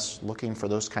with us looking for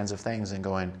those kinds of things and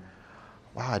going,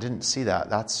 wow, I didn't see that.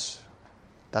 That's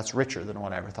richer than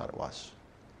what I ever thought it was.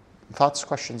 Thoughts,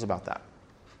 questions about that?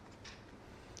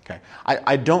 Okay.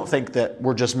 I don't think that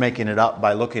we're just making it up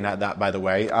by looking at that, by the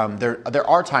way. There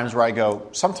are times where I go,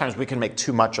 sometimes we can make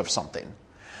too much of something.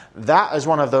 That is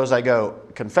one of those I go,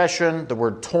 confession, the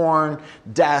word torn,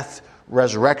 death,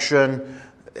 resurrection,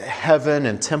 heaven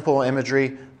and temple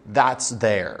imagery, that's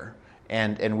there.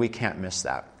 And we can't miss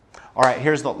that. All right,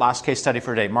 here's the last case study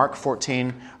for today. Mark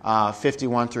 14,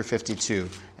 51 through 52.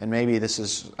 And maybe this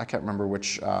is, I can't remember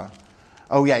which...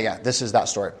 Oh, yeah, this is that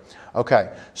story.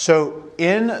 Okay, so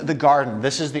in the garden,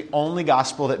 this is the only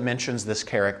gospel that mentions this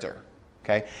character.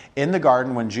 Okay, in the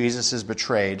garden when Jesus is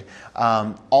betrayed,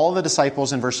 all the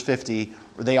disciples in verse 50,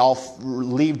 they all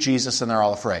leave Jesus and they're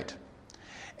all afraid.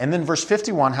 And then verse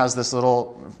 51 has this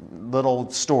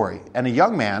little story. And a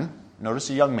young man,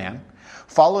 notice a young man,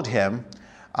 followed him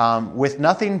with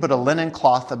nothing but a linen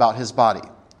cloth about his body.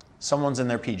 Someone's in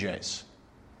their PJs.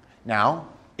 Now,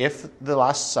 if the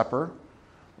Last Supper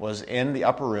was in the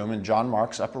upper room, in John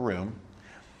Mark's upper room,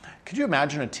 could you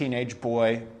imagine a teenage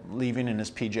boy leaving in his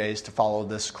PJs to follow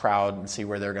this crowd and see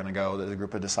where they're going to go, the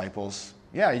group of disciples?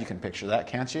 Yeah, you can picture that,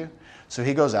 can't you? So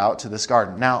he goes out to this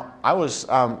garden. Now, I was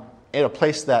at a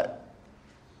place that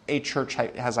a church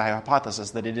has a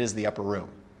hypothesis that it is the upper room.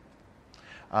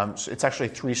 So it's actually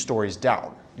 3 stories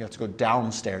down. You have to go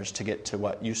downstairs to get to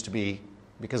what used to be,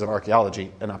 because of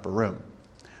archaeology, an upper room.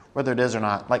 Whether it is or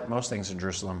not, like most things in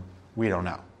Jerusalem, we don't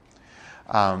know.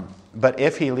 But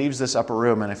if he leaves this upper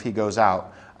room and if he goes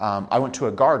out, I went to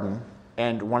a garden,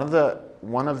 and one of the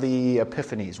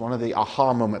epiphanies, one of the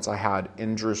aha moments I had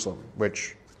in Jerusalem,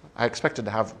 which I expected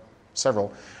to have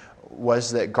several,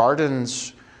 was that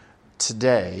gardens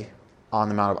today on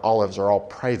the Mount of Olives are all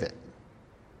private.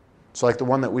 So like the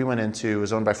one that we went into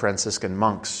was owned by Franciscan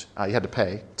monks. You had to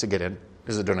pay to get in. It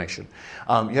was a donation.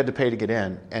 You had to pay to get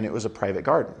in, and it was a private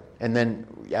garden. And then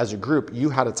as a group, you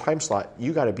had a time slot.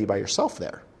 You got to be by yourself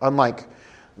there. Unlike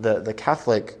the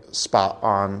Catholic spot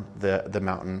on the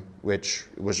mountain, which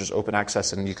was just open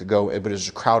access and you could go, but it was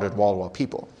crowded wall-to-wall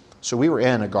people. So we were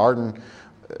in a garden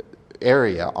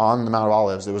area on the Mount of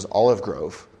Olives. There was olive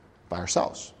grove by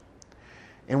ourselves.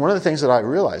 And one of the things that I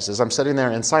realized as I'm sitting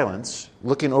there in silence,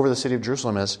 looking over the city of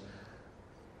Jerusalem, is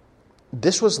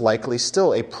this was likely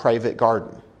still a private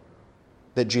garden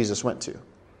that Jesus went to.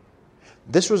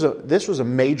 This was a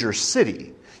major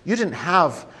city. You didn't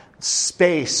have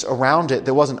space around it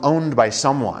that wasn't owned by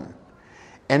someone.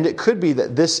 And it could be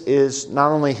that this is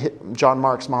not only John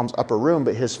Mark's mom's upper room,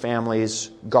 but his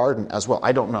family's garden as well.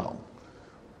 I don't know,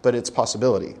 but it's a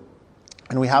possibility.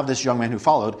 And we have this young man who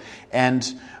followed, and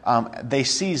they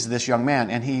seize this young man,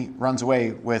 and he runs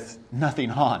away with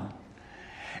nothing on.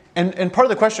 And part of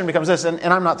the question becomes this, and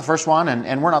I'm not the first one,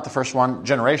 and we're not the first one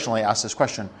generationally asked this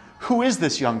question. Who is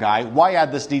this young guy? Why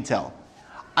add this detail?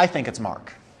 I think it's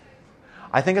Mark.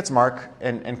 I think it's Mark,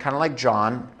 and kind of like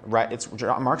John, right? It's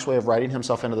Mark's way of writing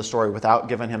himself into the story without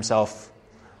giving himself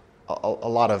a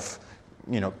lot of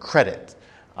credit.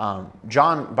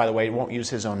 John, by the way, won't use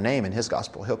his own name in his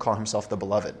gospel. He'll call himself the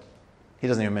Beloved. He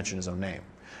doesn't even mention his own name.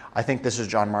 I think this is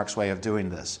John Mark's way of doing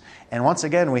this. And once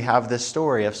again, we have this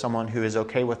story of someone who is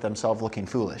okay with themselves looking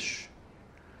foolish.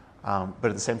 But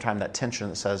at the same time, that tension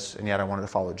that says, and yet I wanted to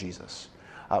follow Jesus.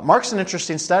 Mark's an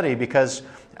interesting study because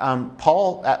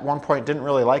Paul at one point didn't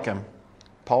really like him.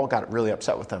 Paul got really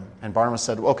upset with him. And Barnabas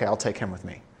said, okay, I'll take him with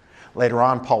me. Later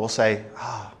on, Paul will say,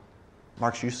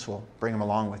 Mark's useful. Bring him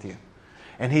along with you.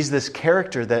 And he's this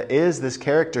character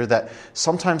that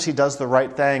sometimes he does the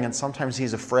right thing and sometimes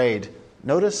he's afraid.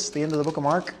 Notice the end of the book of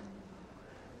Mark.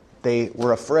 They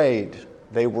were afraid.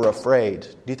 They were afraid.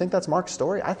 Do you think that's Mark's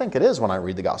story? I think it is when I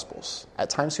read the Gospels. At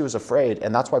times he was afraid,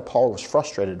 and that's why Paul was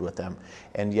frustrated with them.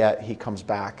 And yet he comes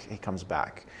back. He comes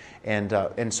back. And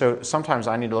so sometimes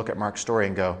I need to look at Mark's story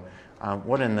and go,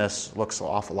 what in this looks an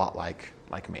awful lot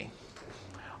like me?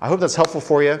 I hope that's helpful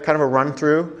for you, kind of a run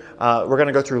through. We're going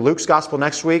to go through Luke's Gospel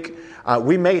next week.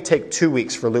 We may take 2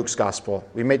 weeks for Luke's Gospel.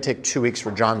 We may take 2 weeks for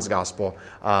John's Gospel.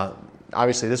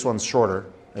 Obviously, this one's shorter.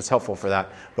 It's helpful for that.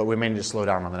 But we may need to slow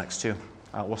down on the next 2.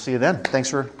 We'll see you then. Thanks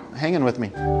for hanging with me.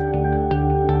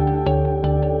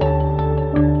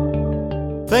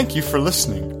 Thank you for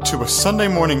listening to a Sunday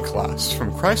morning class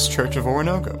from Christ Church of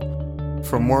Oronogo.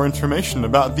 For more information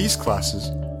about these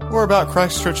classes, or about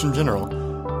Christ Church in general,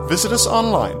 visit us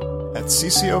online at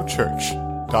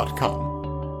ccochurch.com.